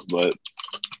doing this, but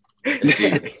Let's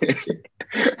see.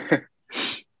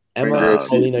 Emma Gretzky, and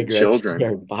Paulina Gretzky children.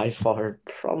 are by far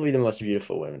probably the most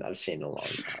beautiful women I've seen in a long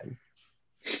time.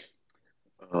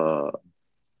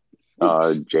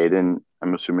 Jaden,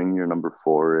 I'm assuming your number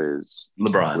 4 is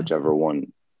LeBron. whichever one.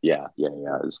 Yeah,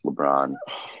 is LeBron.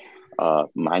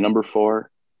 My number 4,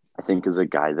 I think, is a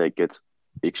guy that gets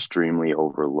extremely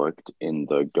overlooked in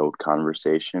the GOAT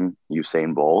conversation,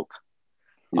 Usain Bolt.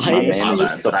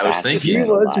 I was thinking he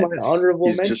was my honorable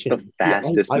He's mention. just the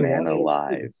fastest man wanted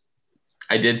alive.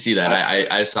 I did see that.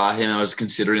 I saw him. I was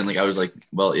considering, I was like,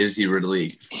 well, is he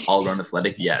really all-around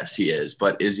athletic? Yes, he is.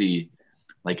 But is he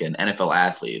like an NFL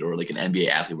athlete or like an NBA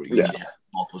athlete where you need to have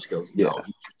multiple skills? Yeah. No,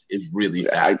 he is really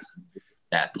fast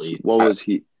athlete. What was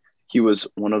he? He was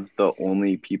one of the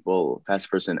only people,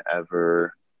 fast person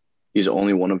ever. He's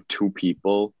only one of 2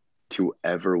 people to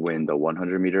ever win the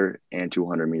 100-meter and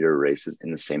 200-meter races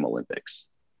in the same Olympics.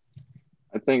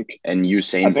 I think. And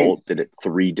Usain Bolt did it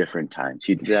 3 different times.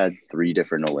 He did that 3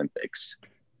 different Olympics.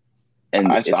 And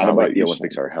it's not like the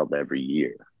Olympics are held every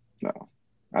year. No.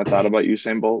 I thought about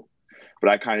Usain Bolt, but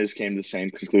I kind of just came to the same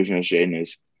conclusion as Jaden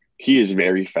is he is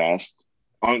very fast.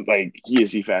 He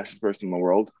is the fastest person in the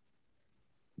world.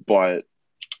 But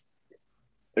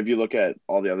if you look at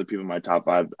all the other people in my top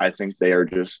 5, I think they are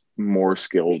just more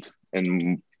skilled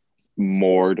in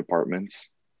more departments.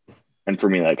 And for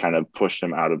me, that kind of pushed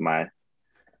him out of my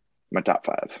top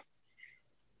 5.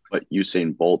 But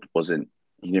Usain Bolt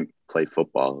he didn't play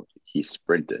football. He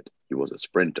sprinted. He was a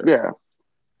sprinter. Yeah,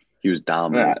 He was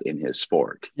dominant in his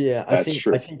sport. Yeah, that's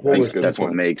true. I think what That's we're good That's what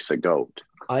thinking. makes a GOAT.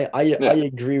 I Yeah.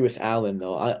 agree with Alan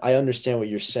though. I understand what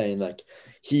you're saying. Like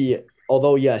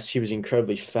although yes, he was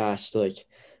incredibly fast. Like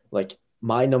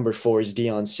my number four is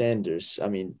Deion Sanders. I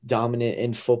mean, dominant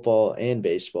in football and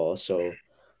baseball. So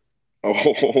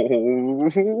Oh,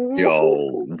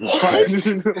 Yo, what?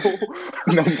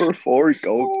 Number 4,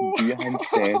 GOAT Deion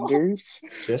Sanders.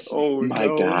 just oh My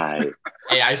no. guy.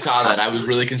 Hey, I saw that. I was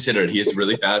really considerate. He is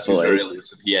really fast. He's very Blake.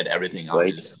 elusive. He had everything on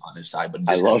Blake, his side, but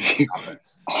I just love you.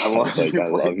 dominance. I love Blake, you, I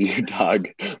love you, dog.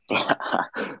 But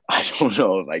I don't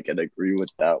know if I can agree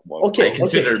with that one. Okay, I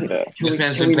consider Yeah. this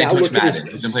man's can been we playing now too much look at his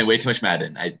Madden. He's been playing way too much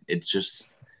Madden. It's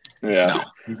just Yeah. no.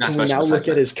 He's not can we special now besides look at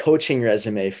that. his coaching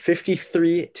resume?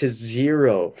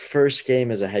 53-0 first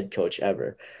game as a head coach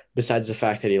ever. Besides the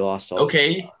fact that he lost all.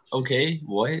 Okay.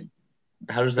 What?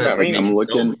 How does that I mean, make I'm him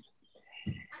looking.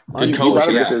 good you coach? brought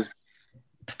up Yeah. Because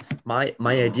My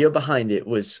idea behind it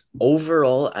was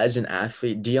overall as an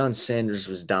athlete, Deion Sanders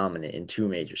was dominant in two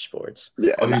major sports.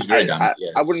 Yeah, Oh, he was very dominant.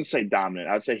 Yes. I wouldn't say dominant.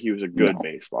 I'd say he was a good No.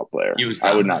 baseball player. He was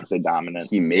I would dominant. not say dominant.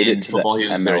 he made In it to football, the he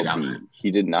was very MLB. dominant.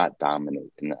 He did not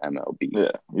dominate in the MLB.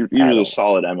 Yeah, he was a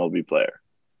solid MLB player.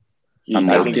 I'm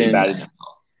I think he looking- batted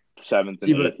 7th and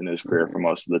See, but- 8th in his career for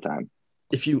most of the time.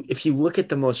 If you look at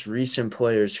the most recent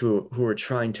players who are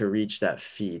trying to reach that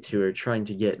feat, who are trying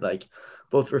to get like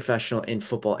both professional in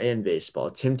football and baseball,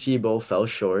 Tim Tebow fell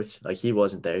short. Like he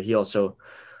wasn't there. He also,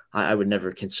 I would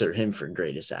never consider him for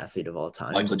greatest athlete of all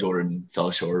time. Michael Jordan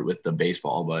fell short with the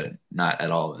baseball, but not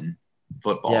at all in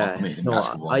football. Yeah, I mean, in no,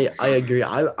 basketball. I agree.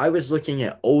 I was looking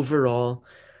at overall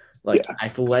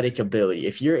athletic ability.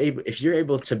 If you're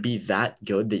able to be that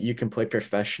good that you can play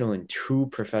professional in two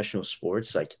professional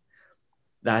sports, like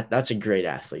that's a great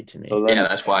athlete to me. So then, Yeah,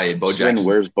 that's why Bo then Jackson.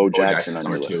 where's Bo Jackson on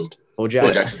number your 2. list? Bo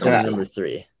Jackson's Jackson's only number number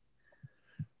 3.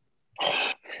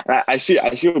 I see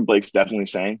what Blake's definitely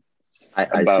saying I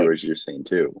see about- what you're saying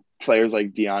too. players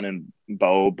like Deion and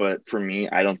Bo, but for me,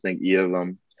 I don't think either of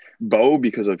them. Bo,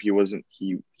 because of he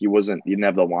didn't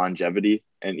have the longevity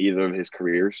in either of his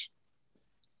careers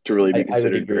to really be I would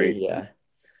considered agree. great. Yeah.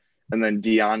 And then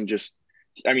Deion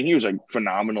he was a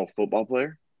phenomenal football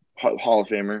player, Hall of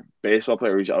Famer, baseball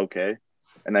player. He's okay.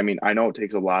 And I mean, I know it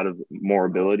takes a lot of more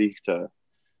ability to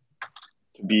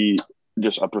be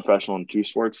just a professional in two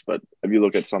sports, but if you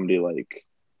look at somebody like,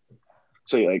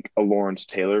 say, like a Lawrence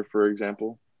Taylor, for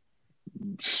example,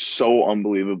 so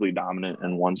unbelievably dominant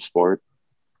in one sport,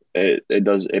 it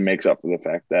makes up for the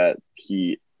fact that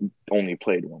he only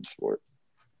played one sport.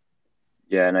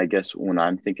 Yeah, and I guess when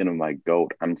I'm thinking of my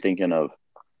GOAT, I'm thinking of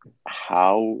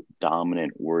how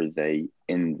dominant were they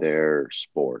in their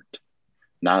sport,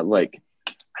 not like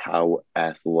how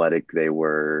athletic they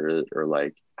were or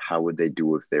like how would they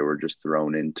do if they were just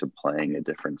thrown into playing a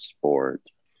different sport.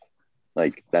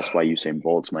 Like that's why Usain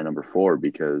Bolt's my number 4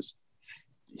 because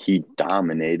he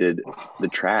dominated the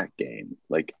track game.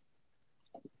 Like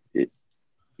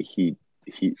he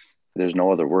there's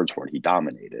no other words for it. He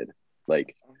dominated.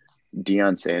 Like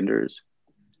Deion Sanders,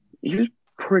 he was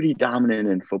pretty dominant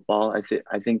in football. I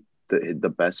think the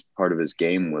best part of his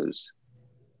game was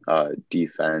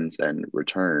defense and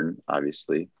return,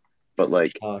 obviously, but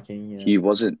like he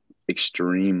wasn't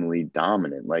extremely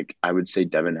dominant. Like I would say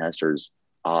Devin Hester's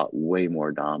way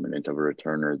more dominant of a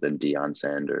returner than Deion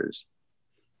Sanders.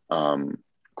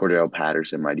 Cordero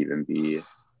Patterson might even be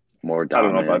more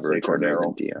dominant of a returner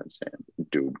than Deion Sanders.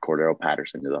 Dude, Cordero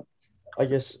Patterson is I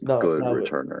guess good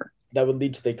returner. That would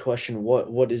lead to the question: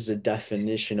 what is the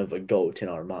definition of a GOAT in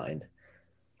our mind?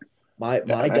 My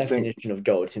definition of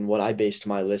GOAT and what I based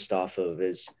my list off of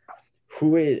is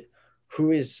who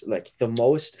is like the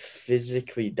most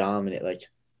physically dominant,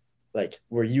 like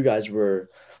where you guys were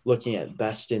looking at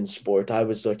best in sport. I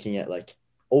was looking at like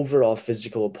overall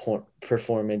physical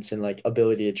performance and like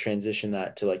ability to transition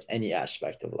that to like any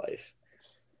aspect of life.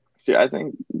 See, I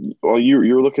think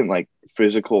you're looking like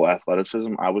physical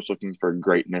athleticism. I was looking for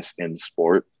greatness in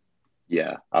sport.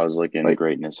 Yeah, I was looking at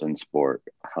greatness in sport.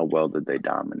 How well did they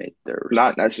dominate their?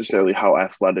 Not necessarily how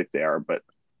athletic they are, but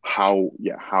how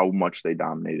much they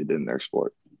dominated in their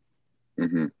sport.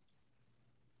 Mm-hmm.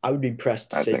 I would be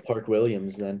pressed to say Park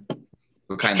Williams then.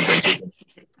 What kind of great?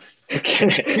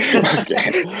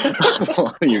 Okay.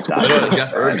 What are you talking about?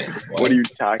 Jeff Erman. What are you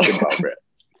talking about,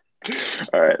 Brett?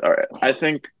 All right. I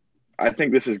think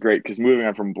this is great because moving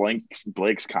on from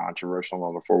Blake's controversial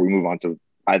number 4, we move on to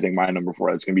I think my number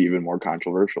 4 that's going to be even more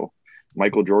controversial.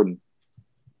 Michael Jordan.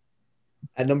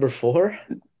 At number 4?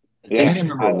 Yeah,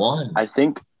 number 1. I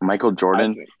think Michael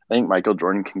Jordan. I think Michael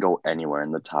Jordan can go anywhere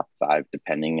in the top 5,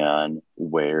 depending on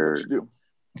where. What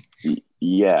you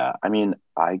Yeah, I mean,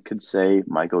 I could say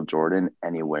Michael Jordan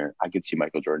anywhere. I could see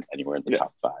Michael Jordan anywhere in the Yeah.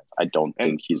 top 5. I don't And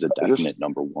think he's a definite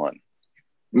number one.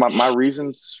 My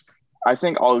reasons. I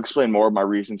think I'll explain more of my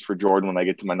reasons for Jordan when I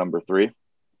get to my number 3.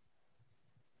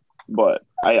 But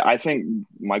I think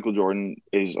Michael Jordan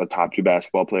is a top 2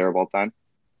 basketball player of all time,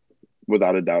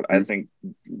 without a doubt. I think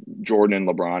Jordan and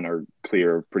LeBron are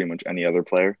clear of pretty much any other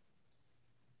player.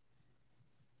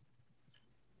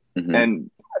 Mhm.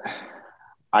 And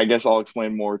I guess I'll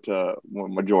explain more to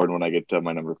my Jordan when I get to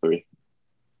my number 3.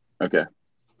 Okay.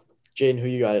 Jaden, who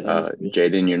you got at number 3?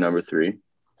 Jaden, you're number 3.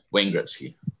 Wayne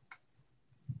Gretzky.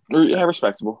 Yeah,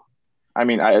 respectable. I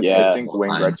mean, I think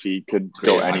Wayne All-time. Gretzky could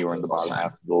go Greatest anywhere hockey in the of all bottom time.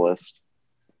 half of the list.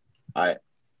 I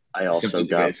also Simply the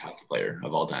got greatest hockey player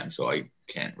of all time, so I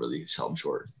can't really sell him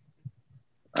short.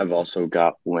 I've also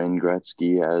got Wayne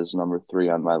Gretzky as number 3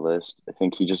 on my list. I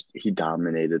think he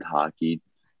dominated hockey.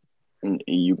 And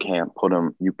you can't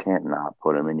not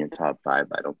put him in your top 5,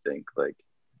 I don't think. Like,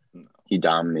 he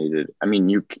dominated. I mean,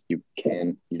 you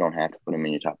don't have to put him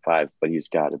in your top 5, but he's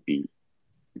got to be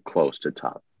close to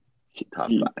top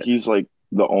 5. He's like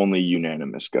the only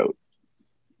unanimous GOAT.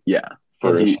 Yeah.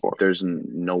 For his sport. There's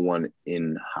no one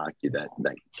in hockey that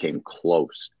came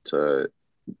close to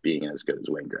being as good as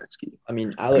Wayne Gretzky. I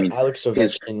mean, Alex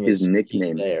Ovechkin his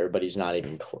nickname he's there, but he's not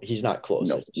even he's not close.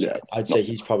 No, like you said. yeah. I'd say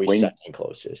he's probably second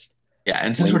closest. Yeah,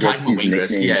 and since Wayne we're talking about Gretzky's Wayne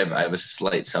Gretzky, nickname- I have a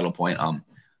slight subtle point.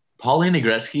 Paulina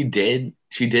Gretzky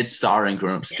did star in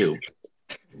Grown Ups too.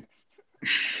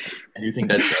 And you think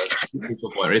that's a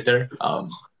crucial point right there?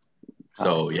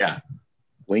 So yeah.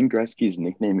 Wayne Gretzky's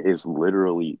nickname is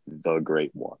literally the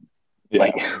Great One. Yeah.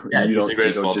 Like, Yeah, you he's don't, the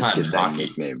greatest you of don't all just time get in that hockey.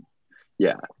 nickname.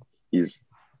 Yeah,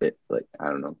 like, I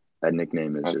don't know. That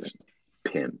nickname is just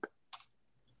pimp.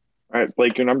 All right,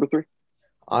 Blake, you're number 3.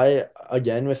 I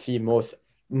again with the most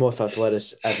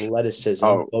athleticism.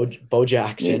 Oh. Bo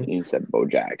Jackson. You said Bo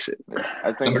Jackson.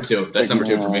 I think Number 2. That's number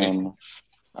 2 for me.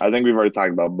 I think we've already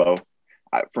talked about Bo.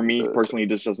 For me personally, he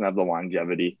just doesn't have the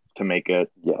longevity to make it.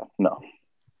 Yeah, no.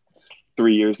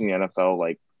 3 years in the NFL,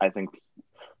 like I think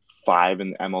 5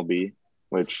 in the MLB,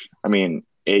 which I mean,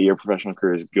 8-year professional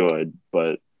career is good,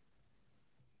 but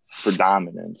for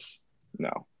dominance,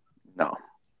 no.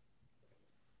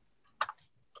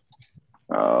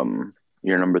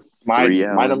 You're number 3.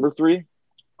 My number 3,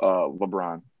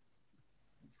 LeBron.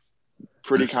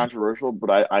 Pretty controversial,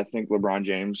 but I think LeBron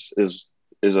James is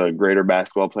a greater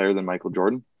basketball player than Michael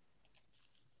Jordan.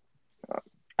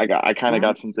 I kind of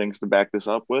got some things to back this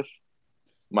up with.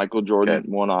 Michael Jordan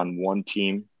won on one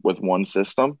team with one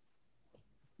system.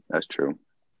 That's true.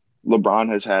 LeBron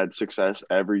has had success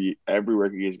everywhere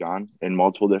he's gone in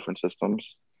multiple different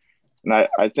systems. And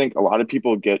I think a lot of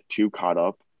people get too caught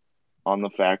up on the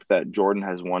fact that Jordan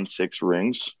has won 6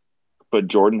 rings, but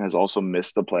Jordan has also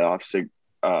missed the playoffs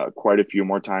quite a few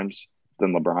more times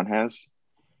than LeBron has.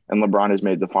 And LeBron has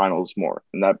made the finals more.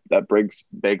 And that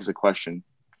begs the question,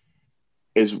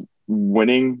 is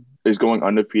going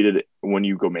undefeated when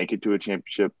you go make it to a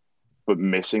championship, but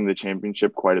missing the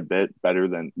championship quite a bit better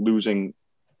than losing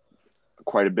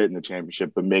quite a bit in the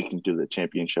championship, but making it to the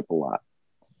championship a lot?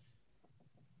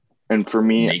 And for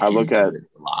me, I look at a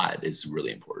lot is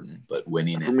really important, but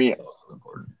winning for me is also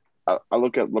important. I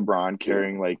look at LeBron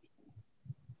carrying like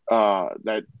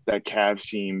that Cavs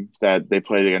team that they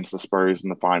played against the Spurs in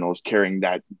the finals, carrying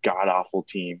that god awful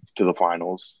team to the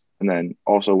finals, and then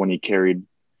also when he carried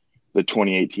the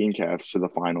 2018 Cavs to the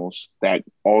finals, that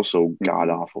also god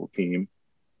awful team.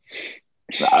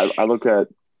 I look at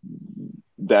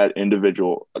that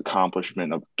individual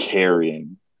accomplishment of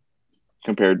carrying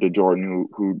compared to Jordan,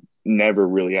 who never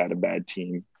really had a bad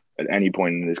team at any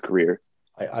point in his career.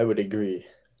 I would agree.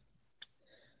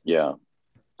 Yeah.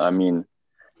 I mean,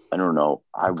 I don't know.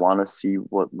 I want to see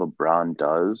what LeBron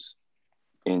does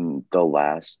in the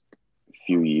last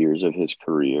few years of his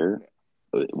career,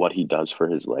 what he does for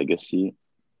his legacy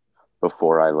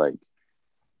before I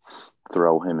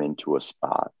throw him into a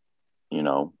spot,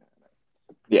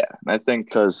 Yeah, I think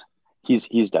because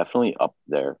he's definitely up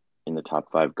there in the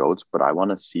top 5 GOATs, but I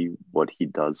want to see what he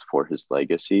does for his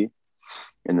legacy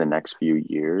in the next few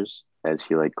years as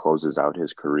he closes out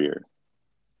his career.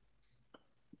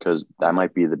 Because that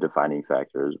might be the defining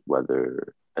factors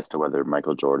as to whether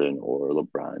Michael Jordan or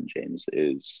LeBron James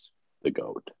is the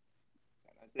GOAT.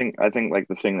 I think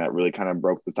the thing that really kind of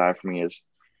broke the tie for me is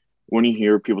when you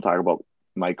hear people talk about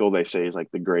Michael, they say he's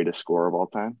the greatest scorer of all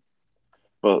time.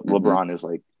 But LeBron is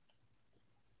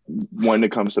when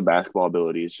it comes to basketball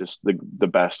ability, is just the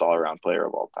best all around player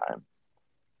of all time.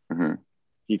 Mm-hmm.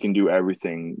 he can do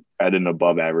everything at an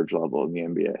above average level in the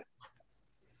NBA.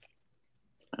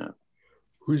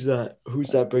 Who's that? Who's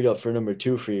that bring up for number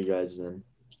 2 for you guys then?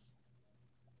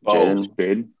 Oh,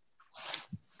 Jaden.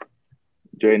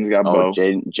 Jaden's got Bo.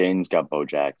 Jaden's got Bo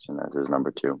Jackson as his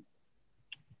number 2.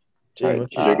 Jaden,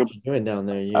 what Jacob? you doing down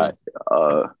there? You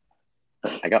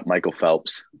I got Michael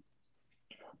Phelps.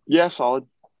 Yeah, solid.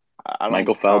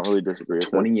 Michael Phelps, I don't really disagree with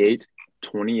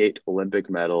 28 Olympic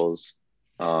medals.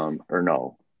 Or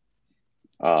no.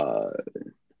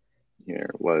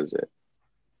 Here, what is it?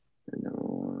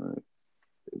 No,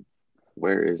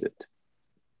 where is it?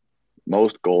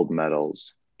 Most gold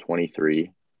medals,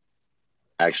 23.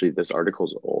 Actually, this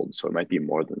article's old, so it might be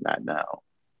more than that now.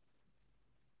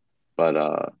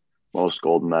 But most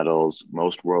gold medals,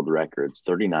 most world records,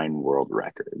 39 world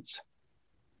records.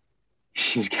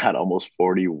 He's got almost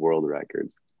 40 world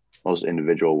records. Most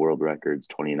individual world records,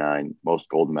 29. Most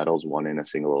gold medals won in a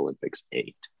single Olympics,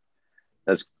 8.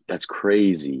 That's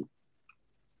crazy.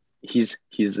 He's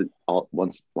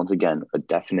once again a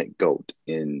definite GOAT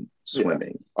in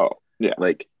swimming. Yeah. Oh, yeah.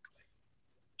 Like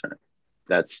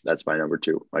that's my number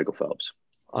 2, Michael Phelps.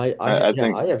 I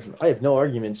think I have no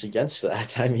arguments against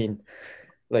that. I mean,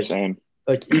 like same.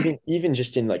 Like even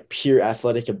just in like pure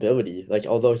athletic ability, like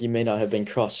although he may not have been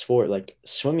cross sport, like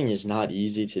swimming is not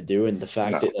easy to do, and the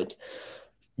fact that like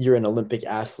you're an Olympic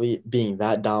athlete being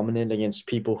that dominant against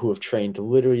people who have trained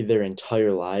literally their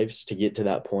entire lives to get to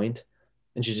that point,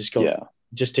 and to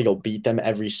just to go beat them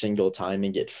every single time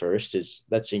and get first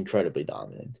that's incredibly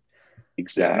dominant.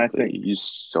 Exactly. Yeah, and I think he's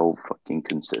so fucking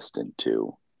consistent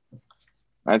too.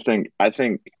 I think I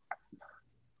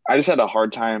just had a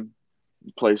hard time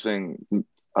placing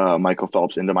Michael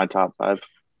Phelps into my top 5,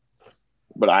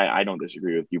 but I don't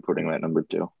disagree with you putting that number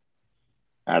 2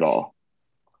 at all,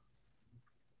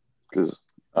 because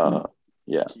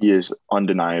he is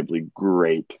undeniably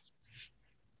great.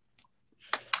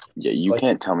 Yeah, you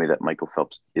can't tell me that Michael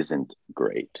Phelps isn't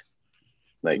great.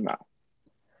 Like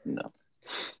no.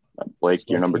 Blake,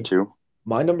 your number 2?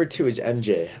 My number 2 is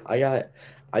MJ.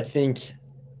 I think.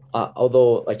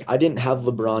 Although, like, I didn't have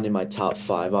LeBron in my top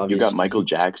 5, obviously. You got Michael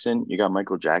Jackson. You got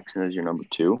Michael Jackson as your number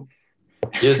 2.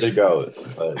 He is a GOAT.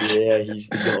 But... Yeah, he's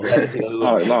the GOAT.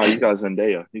 Oh, no, he's got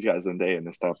Zendaya. He's got Zendaya in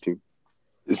his top 2.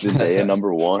 Is Zendaya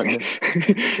number 1?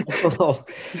 Oh,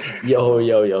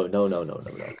 yo. No.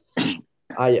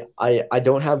 I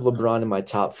don't have LeBron in my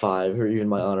top 5 or even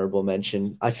my honorable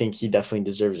mention. I think he definitely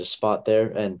deserves a spot there.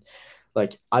 And,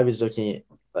 like, I was looking at,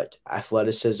 like,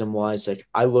 athleticism wise, like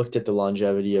I looked at the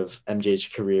longevity of MJ's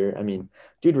career. I mean,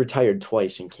 dude retired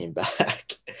twice and came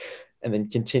back and then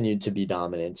continued to be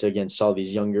dominant against all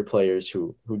these younger players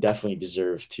who definitely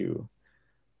deserve to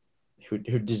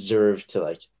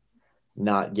like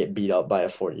not get beat up by a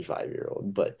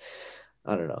 45-year-old. But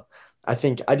I don't know. I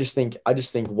just think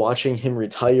watching him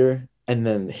retire and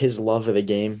then his love of the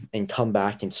game and come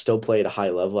back and still play at a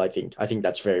high level, I think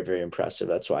that's very, very impressive.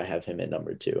 That's why I have him at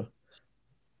number 2.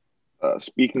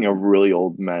 Speaking of really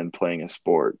old men playing a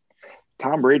sport,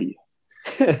 Tom Brady.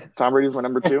 Tom Brady's my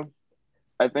number 2.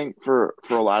 I think for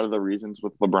a lot of the reasons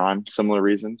with LeBron, similar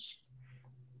reasons.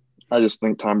 I just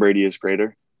think Tom Brady is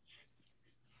greater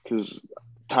because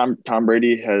Tom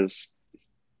Brady has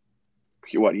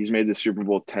he's made the Super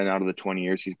Bowl 10 out of the 20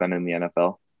 years he's been in the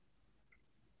NFL.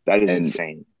 That is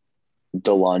insane.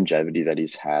 The longevity that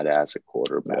he's had as a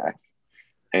quarterback,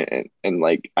 and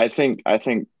like I think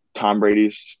Tom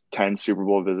Brady's 10 Super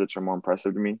Bowl visits are more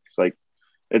impressive to me. It's like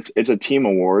it's a team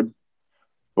award,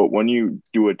 but when you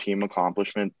do a team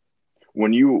accomplishment,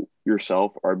 when you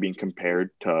yourself are being compared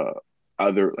to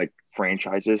other like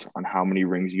franchises on how many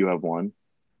rings you have won,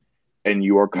 and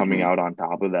you are coming out on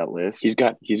top of that list, he's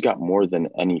got more than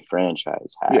any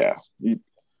franchise has. Yeah,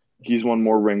 he's won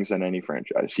more rings than any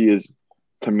franchise. He is,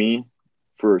 to me,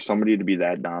 for somebody to be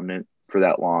that dominant for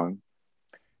that long,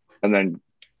 and then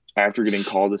after getting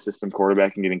called assistant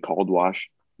quarterback and getting called wash,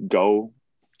 go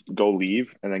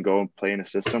leave and then go and play in a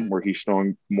system where he's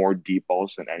throwing more deep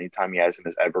balls than any time he has in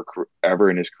his ever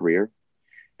in his career,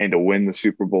 and to win the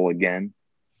Super Bowl again.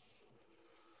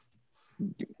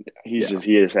 He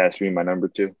just has to be my number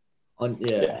 2.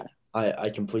 I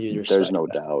completely respect. There's no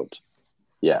doubt.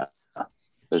 Yeah,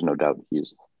 there's no doubt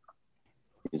he's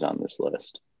on this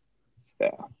list. Yeah,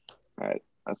 all right.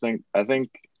 I think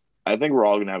we're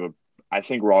all gonna have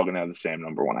the same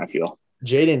number 1. I feel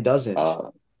Jaden doesn't.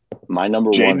 My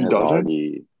number 1 has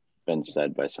already been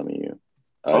said by some of you.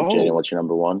 Jaden, what's your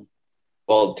number 1?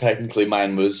 Well, technically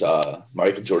mine was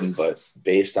Michael Jordan, but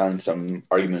based on some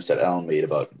arguments that Alan made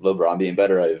about LeBron being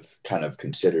better, I've kind of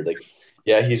considered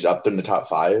he's up in the top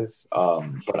 5.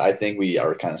 But I think we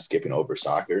are kind of skipping over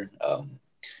soccer.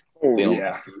 Oh Lionel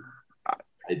yeah. Messi.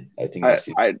 I think I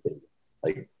Messi. I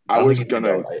Like, I I don't think was he's gonna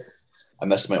gonna go. I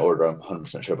messed my order. I'm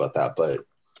 100% sure about that, but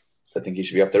I think he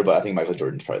should be up there. But I think Michael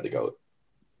Jordan's probably the GOAT.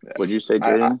 What'd you say, I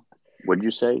Jaden? What'd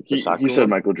you say? The he soccer said one?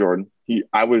 Michael Jordan. No.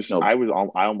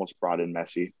 I almost brought in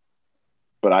Messi,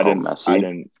 but Oh, I Messi.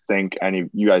 didn't think any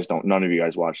you guys don't none of you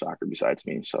guys watch soccer besides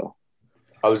me, so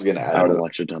I was gonna I add. don't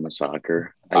watch a ton of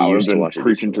soccer. I I would have used to been watch it.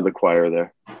 preaching to the choir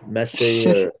there.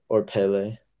 Messi or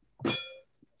Pele.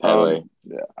 Pele.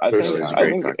 Yeah, Personally, Pele's a I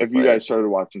great think soccer if you player. guys started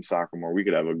watching soccer more, we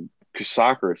could have because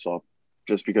soccer itself,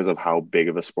 just because of how big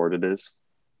of a sport it is.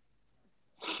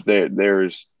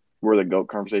 There's where the GOAT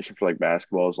conversation for like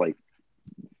basketball is like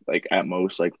at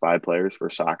most like 5 players. For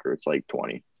soccer, it's like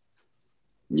 20.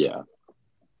 Yeah.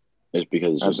 It's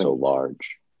because it's I just so think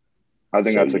large. I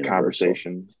think So that's a universal.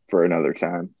 conversation for another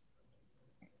time.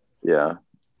 Yeah.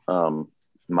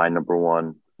 My number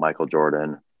one, Michael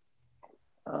Jordan.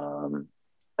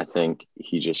 I think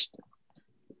he just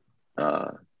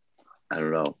I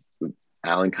don't know.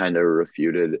 Alan kind of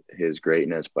refuted his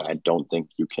greatness, but I don't think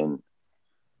you can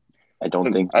I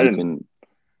didn't.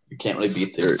 You can't really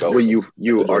beat the GOAT. well, you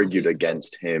Michael Jordan argued is the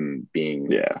against him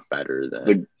being Yeah, better than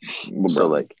the LeBron. so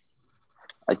like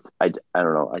I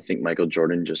don't know. I think Michael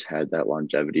Jordan just had that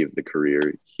longevity of the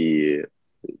career. He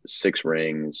 6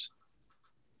 rings.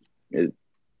 I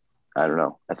don't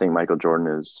know. I think Michael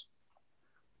Jordan is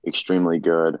extremely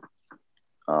good.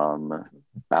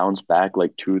 Bounce back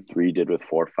like 2-3 did with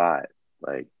 4-5.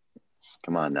 Like,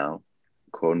 come on now.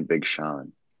 Quoting Big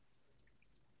Sean.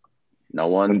 No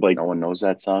one knows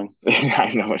that song.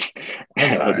 I know what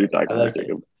you're talking I about, like it.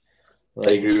 Jacob.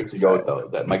 I agree with the GOAT though.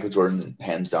 That Michael Jordan,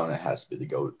 hands down, it has to be the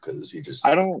GOAT because he just.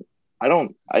 I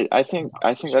think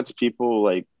that's people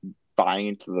like buying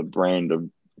into the brand of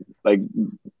like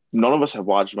none of us have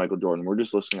watched Michael Jordan. We're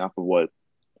just listening off of what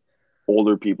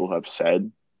older people have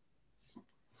said.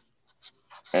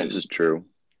 And This is true.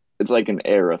 it's like an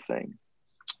era thing.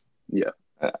 Yeah.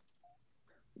 I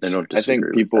don't I think disagree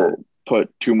with people that.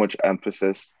 put too much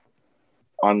emphasis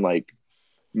on like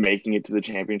making it to the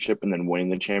championship and then winning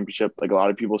the championship. Like a lot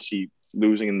of people see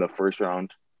losing in the first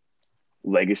round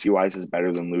legacy wise is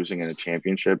better than losing in a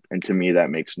championship. And to me, that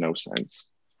makes no sense.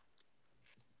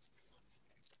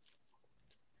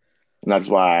 And that's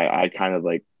why I kind of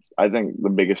like, I think the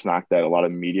biggest knock that a lot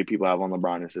of media people have on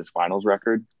LeBron is his finals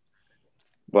record.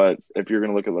 But if you're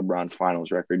going to look at LeBron's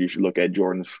finals record, you should look at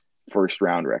Jordan's first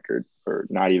round record or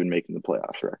not even making the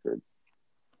playoffs record.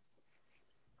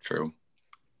 True.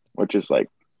 Which is like,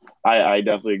 I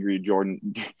definitely agree.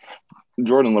 Jordan and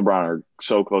LeBron are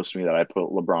so close to me that I put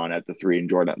LeBron at the 3 and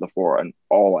Jordan at the 4 and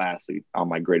all athletes on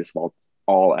my greatest of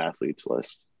all athletes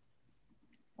list.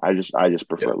 I just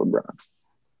prefer LeBron.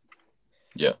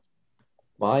 Yeah.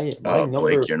 My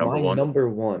Blake, your number one? number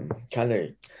one, kind of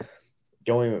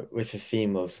going with the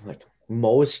theme of like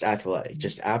most athletic,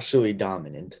 just absolutely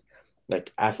dominant,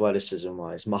 like athleticism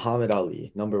wise. Muhammad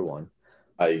Ali, number one.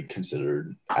 I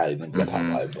considered adding him to the top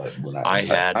 5, but we're not. I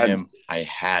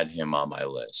had him on my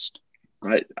list,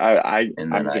 and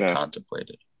then I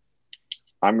contemplated.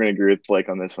 I'm gonna agree with Blake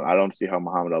on this one. I don't see how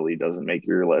Muhammad Ali doesn't make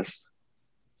your list.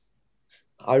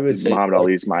 I would say Muhammad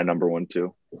Ali is my number one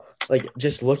too. Like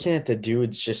just looking at the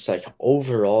dude's just like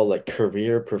overall like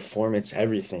career performance,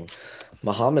 everything.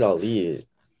 Muhammad Ali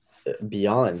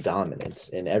beyond dominant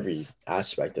in every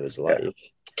aspect of his life.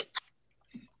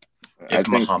 If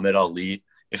Muhammad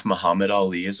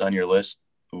Ali is on your list,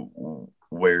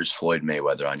 where's Floyd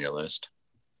Mayweather on your list?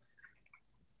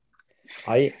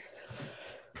 I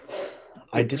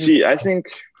didn't see. I think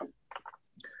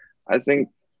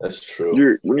that's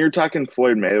true. When you're talking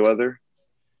Floyd Mayweather,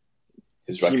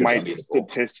 his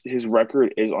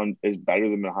record is better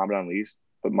than Muhammad Ali's,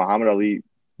 but Muhammad Ali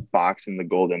boxed in the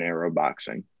golden era of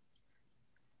boxing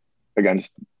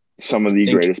against some of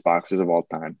the greatest boxers of all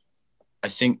time. I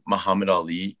think Muhammad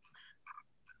Ali,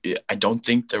 I don't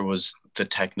think there was the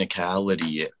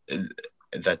technicality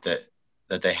that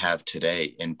they have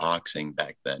today in boxing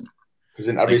back then. Because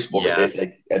in every sport,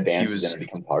 they advance and it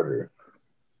becomes harder.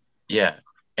 Yeah,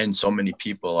 and so many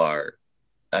people are.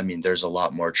 I mean, there's a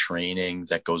lot more training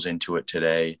that goes into it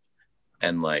today,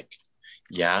 and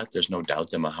there's no doubt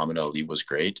that Muhammad Ali was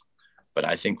great, but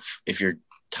I think if you're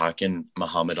talking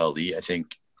Muhammad Ali, I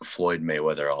think Floyd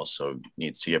Mayweather also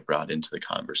needs to get brought into the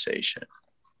conversation.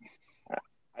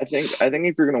 I think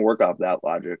if you're going to work off that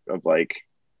logic of like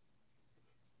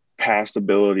past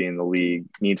ability in the league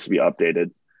needs to be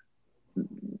updated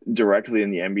directly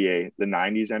in the NBA, the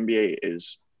 90s NBA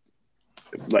is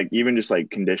like, even just like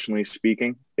conditionally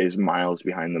speaking, is miles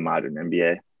behind the modern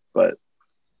NBA. But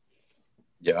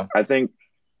yeah, I think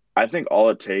I think all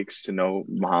it takes to know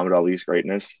Muhammad Ali's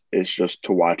greatness is just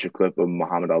to watch a clip of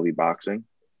Muhammad Ali boxing,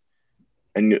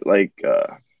 and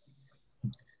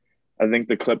I think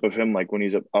the clip of him like when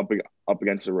he's up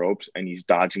against the ropes and he's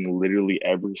dodging literally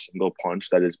every single punch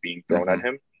that is being thrown at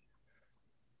him.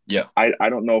 Yeah. I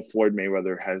don't know if Floyd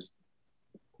Mayweather has,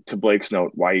 to Blake's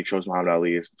note, why he chose Muhammad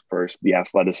Ali as first, the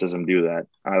athleticism do that.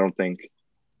 I don't think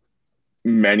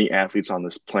many athletes on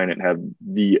this planet have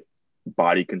the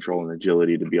body control and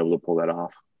agility to be able to pull that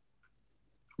off.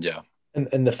 Yeah.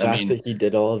 And the fact that he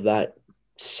did all of that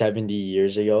 70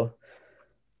 years ago,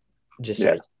 just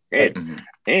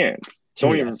and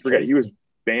don't even forget, crazy. he was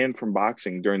banned from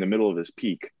boxing during the middle of his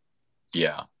peak.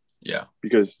 Yeah. Yeah.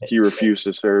 Because he refused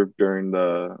to serve during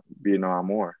the Vietnam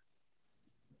War.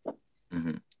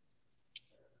 Mm-hmm.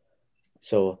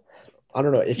 So I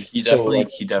don't know if I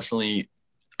definitely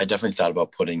thought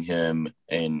about putting him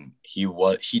in.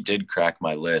 He did crack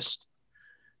my list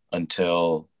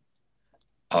until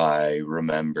I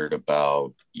remembered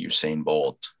about Usain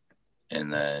Bolt,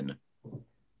 and then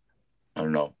I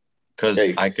don't know, because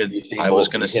I was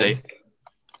gonna say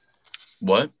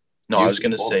what? No, I was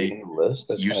gonna say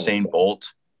Usain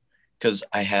Bolt, because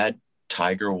I had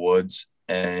Tiger Woods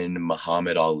and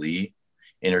Muhammad Ali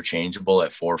interchangeable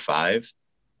at 4-5,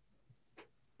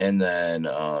 and then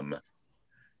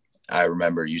I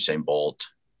remember Usain Bolt,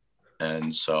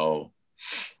 and so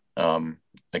I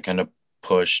kind of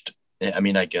pushed. I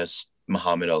mean, I guess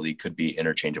Muhammad Ali could be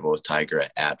interchangeable with Tiger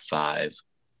at 5,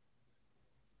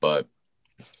 but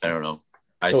I don't know.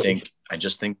 I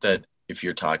just think that if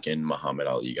you're talking Muhammad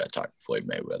Ali, you got to talk Floyd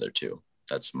Mayweather too.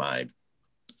 That's my.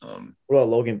 What about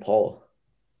Logan Paul?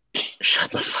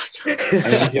 Shut the fuck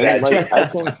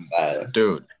up.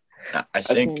 Dude. I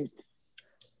think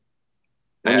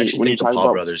I actually think the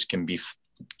Paul brothers can be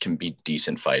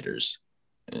decent fighters.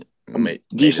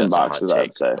 Decent boxers,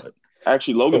 I'd say.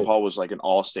 Actually, Logan Paul was like an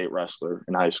all-state wrestler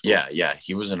in high school. Yeah,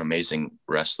 he was an amazing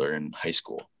wrestler in high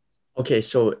school. Okay,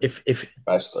 so if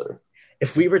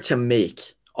we were to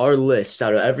make our list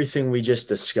out of everything we just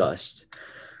discussed,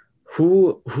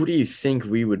 who do you think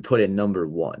we would put in number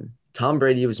one? Tom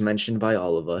Brady was mentioned by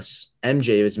all of us.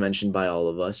 MJ was mentioned by all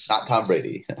of us. Not Tom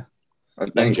Brady.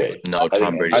 MJ. No,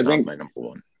 Tom Brady's not my number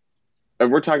one.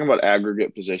 If we're talking about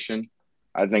aggregate position,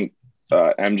 I think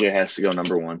MJ has to go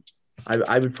number one.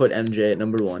 I would put MJ at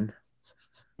number one.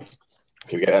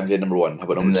 Okay, we got MJ number one. How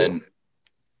about number two? Then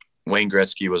Wayne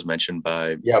Gretzky was mentioned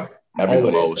by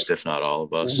everybody, most, if not all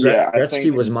of us. Yeah,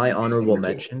 Gretzky was my honorable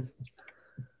mention.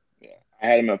 Yeah, I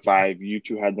had him at 5. You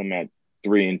two had them at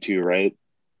 3 and 2, right?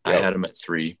 I had him at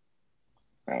 3.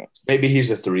 Maybe he's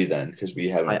a 3 then, because we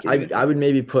have him at 3.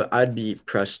 I'd be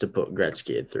pressed to put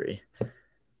Gretzky at 3.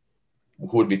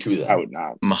 Who would be 2 then? I would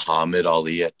not. Muhammad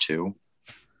Ali at 2.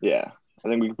 Yeah. I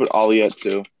think we can put Ali at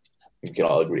 2. We can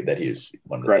all agree that he's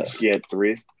one of the best. Gretzky at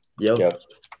 3.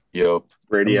 Yep.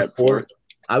 Brady at 4.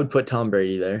 I would put Tom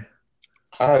Brady there.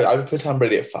 I would put Tom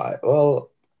Brady at 5.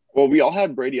 Well, we all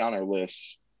had Brady on our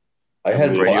list. I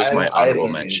had Brady was my honorable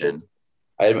mention.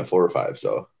 I had him at 4 or 5.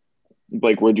 So,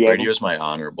 Blake, where'd you have him? Brady was my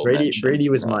honorable mention. Brady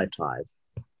was my 5.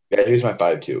 Yeah, he was my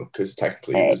 5 too, because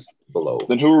technically he was below.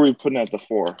 Then who are we putting at the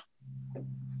 4?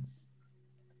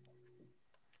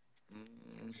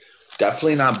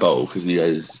 Definitely not Bo, because he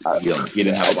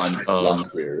didn't have a long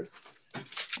career.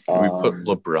 Can we put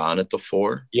LeBron at the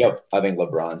 4? Yep, I think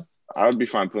LeBron. I would be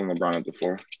fine putting LeBron at the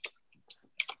 4.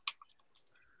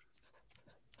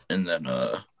 And then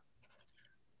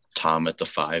Tom at the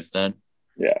 5 then?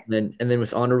 Yeah. And then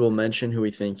with honorable mention, who are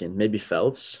we thinking? Maybe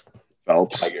Phelps?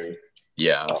 Tiger.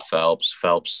 Yeah,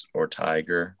 Phelps or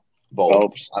Tiger.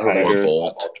 Bolt. Tiger. Or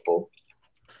Bolt.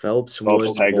 Phelps,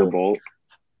 Tiger, Bolt.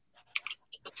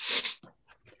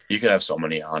 You could have so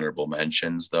many honorable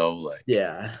mentions though. Like,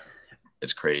 yeah,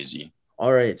 it's crazy.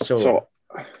 All right, so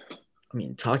I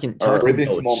mean, talking. Hold on.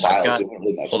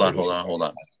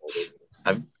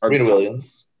 Serena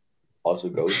Williams also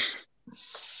goes.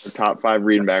 The top 5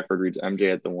 reading backward reads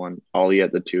MJ at the 1, Ali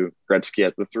at the 2, Gretzky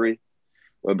at the 3,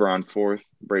 LeBron 4th,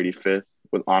 Brady 5th,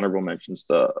 with honorable mentions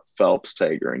to Phelps,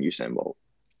 Tiger, and Usain Bolt.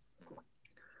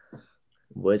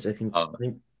 I think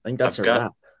that's a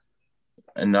wrap.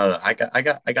 And no, I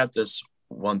got this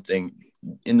one thing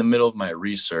in the middle of my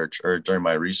research, or during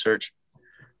my research,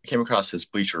 I came across this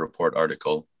Bleacher Report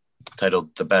article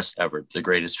titled "The Best Ever: The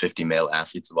Greatest 50 Male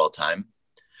Athletes of All Time."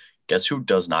 Guess who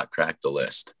does not crack the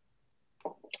list?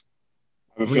 I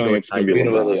have a feeling it's going to be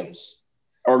Serena Williams.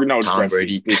 Or no, it's Tom Gretzky.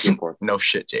 Brady. Bleacher Report. No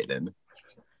shit, Jaden.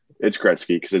 It's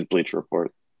Gretzky because it's Bleacher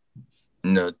Report.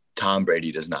 No, Tom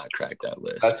Brady does not crack that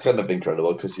list. That's kind of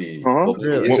incredible because he.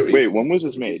 Wait, when was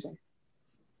this made?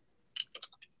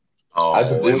 Oh,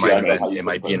 This it might year, I have don't know been. how you It could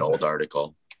might put be an him old there.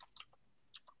 article.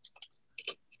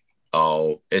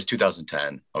 Oh, it's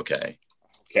 2010. Okay.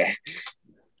 Okay.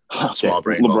 Small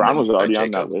brain LeBron moment was by already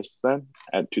on that Jacob. list then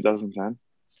at 2010.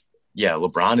 Yeah,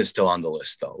 LeBron is still on the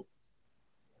list though.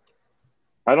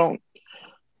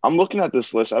 I'm looking at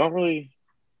this list. I don't really.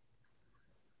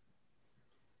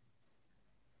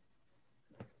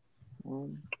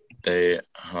 They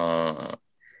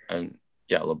and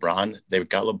yeah, LeBron. They've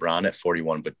got LeBron at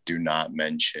 41, but do not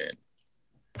mention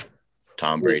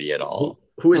Tom Brady at all.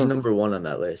 Who is number one on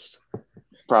that list?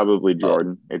 Probably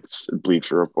Jordan. It's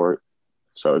Bleacher Report.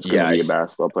 So it's going to be a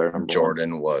basketball player.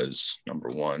 Jordan was number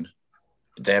one.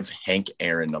 They have Hank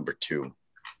Aaron number two.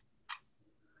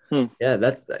 Yeah,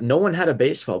 that's no one had a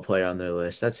baseball player on their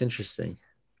list. That's interesting.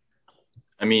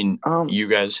 I mean, you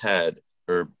guys had,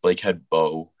 or Blake had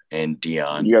Bo and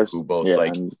Dion, who both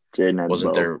and Jaden had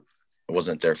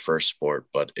wasn't their first sport,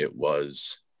 but it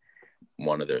was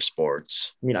one of their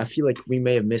sports. I mean, I feel like we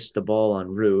may have missed the ball on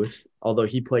Ruth, although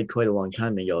he played quite a long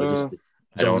time ago.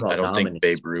 I don't think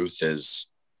Babe Ruth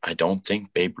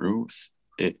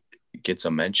it gets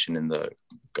a mention in the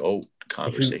GOAT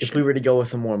conversation. If we were to go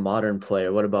with a more modern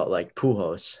player, what about like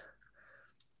Pujols?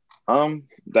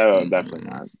 Definitely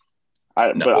not.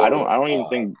 But I don't even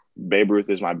think Babe Ruth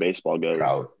is my baseball GOAT.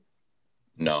 Trout.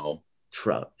 No.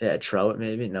 Trout. Yeah, Trout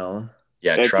maybe. No.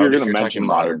 Yeah, if Trout. If you're talking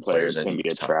modern players, I think you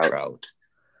it's Trout.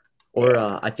 Or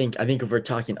I think if we're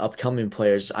talking upcoming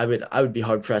players, I would be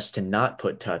hard pressed to not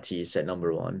put Tatis at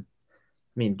number one.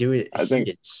 I mean, he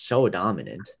is so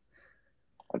dominant.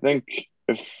 I think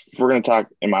if we're gonna talk,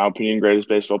 in my opinion, greatest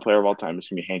baseball player of all time, it's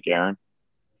gonna be Hank Aaron.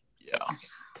 Yeah.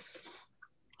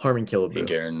 Harmon Killebrew.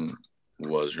 Hank Aaron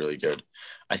was really good.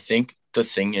 I think the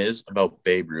thing is about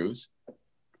Babe Ruth,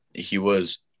 he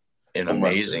was an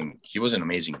amazing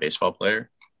baseball player.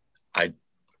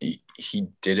 He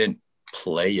didn't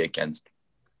play against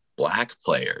black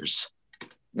players.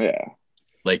 Yeah.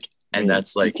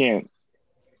 That's like, you can't.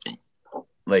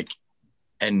 Like,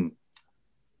 and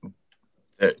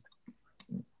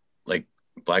like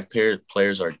black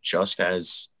players are just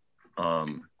as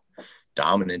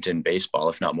dominant in baseball,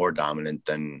 if not more dominant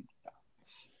than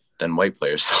white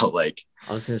players. So like,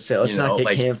 I was gonna say, let's not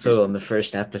get canceled on the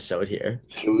first episode here.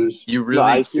 It was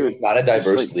not a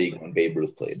diverse league when Babe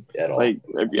Ruth played at all. If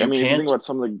you think about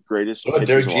some of the greatest pitchers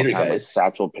Derek Jeter, of all time, guys? like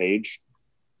Satchel Paige.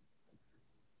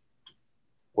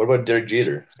 What about Derek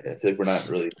Jeter? I feel like we're not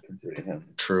really considering him.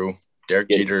 True. Derek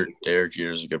Jeter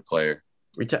is a good player.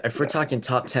 If we're talking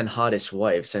top 10 hottest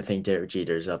wives, I think Derek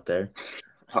Jeter is up there.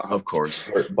 Of course.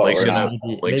 Blake's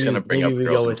gonna bring up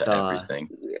girls into everything.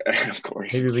 Yeah, of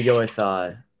course. Maybe we go with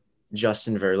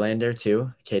Justin Verlander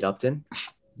too. Kate Upton.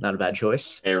 Not a bad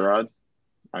choice. A-Rod.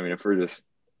 I mean, if we're just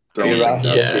throwing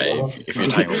if you're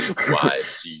talking about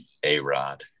wives,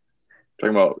 A-Rod. If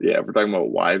we're talking about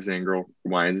wives and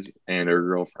her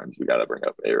girlfriends, we gotta bring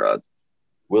up A-Rod.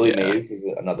 Willie Mays is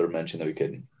another mention that we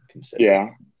could consider. Yeah.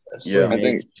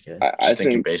 I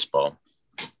think baseball.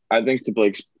 I think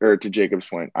to Jacob's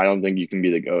point, I don't think you can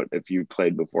be the GOAT if you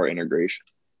played before integration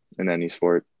in any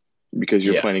sport, because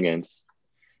you're playing against.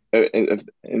 If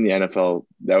in the NFL,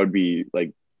 that would be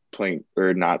like playing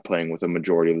or not playing with a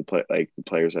majority of the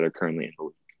players that are currently in the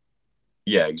league.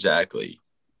 Yeah, exactly.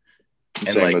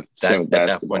 And at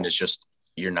that point, it's just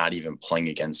you're not even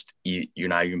playing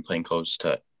close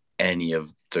to any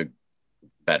of the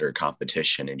better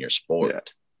competition in your sport. Yeah.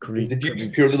 Because if you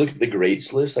purely look at the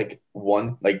greats list,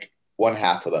 one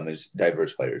half of them is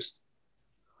diverse players.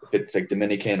 If it's like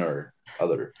Dominican or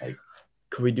other,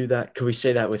 Could we do that? Could we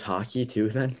say that with hockey too?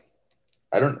 Then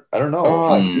I don't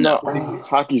know. No,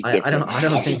 hockey's different. I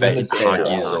don't think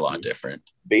hockey's a lot different.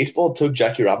 Baseball took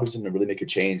Jackie Robinson to really make a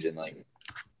change, and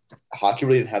hockey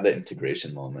really didn't have that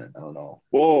integration moment. I don't know.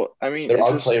 Well, I mean, there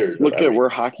are players. Look at where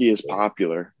hockey is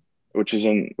popular, which is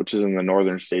in the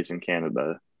northern states in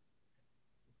Canada.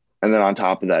 And then on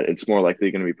top of that, it's more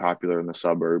likely going to be popular in the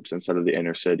suburbs instead of the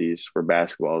inner cities, where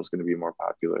basketball is going to be more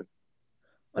popular.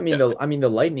 I mean, the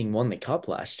Lightning won the cup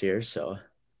last year, so.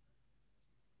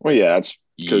 Well,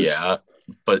 yeah,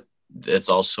 but it's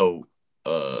also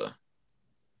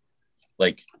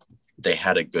they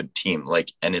had a good team,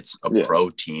 and it's a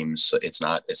pro team, so it's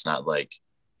not like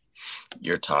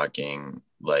you're talking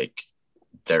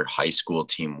their high school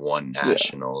team won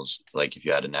nationals. If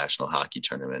you had a national hockey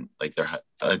tournament,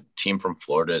 a team from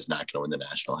Florida is not going to win the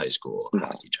national high school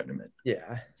hockey tournament.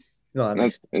 Yeah. No,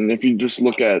 and if you just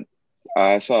look at,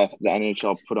 I saw the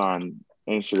NHL put on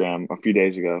Instagram a few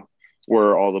days ago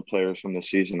where all the players from the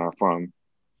season are from,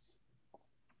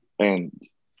 and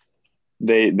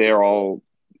they're all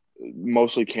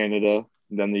mostly Canada,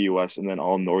 then the US, and then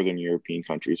all Northern European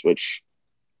countries, which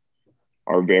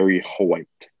are very white.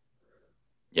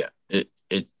 Yeah, it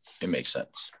makes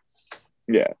sense.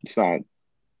 Yeah, it's not.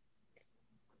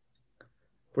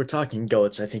 We're talking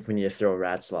goats. I think we need to throw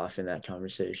Ratzloff in that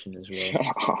conversation as well. Shut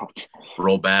up.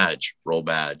 Roll badge. Roll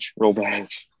badge. Roll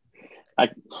badge. All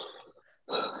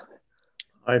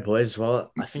right, boys.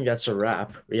 Well, I think that's a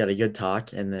wrap. We got a good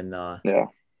talk, and then Yeah.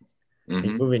 I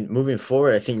think Mm-hmm. moving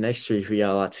forward, I think next week we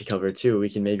got a lot to cover too. We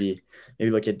can maybe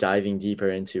look at diving deeper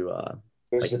into like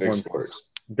Specific more sports.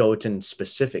 goat and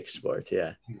specific sport.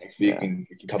 Yeah. Next week Yeah.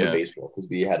 we can cover Yeah. baseball because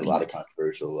we had a lot of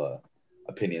controversial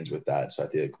opinions with that. So I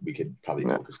think we could probably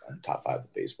focus on top 5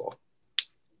 of baseball.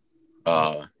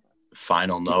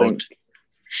 Final note.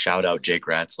 Shout out Jake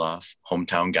Ratzloff,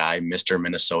 hometown guy, Mr.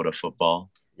 Minnesota football.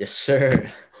 Yes,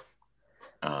 sir.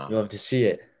 You love to see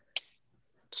it.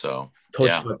 So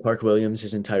Coached by Park Williams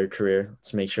his entire career.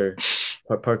 Let's make sure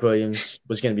Park Williams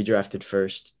was going to be drafted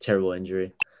first. Terrible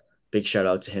injury. Big shout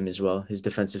out to him as well. His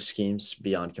defensive schemes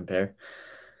beyond compare.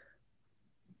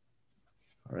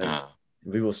 All right.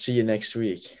 We will see you next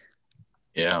week.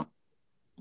 Yeah.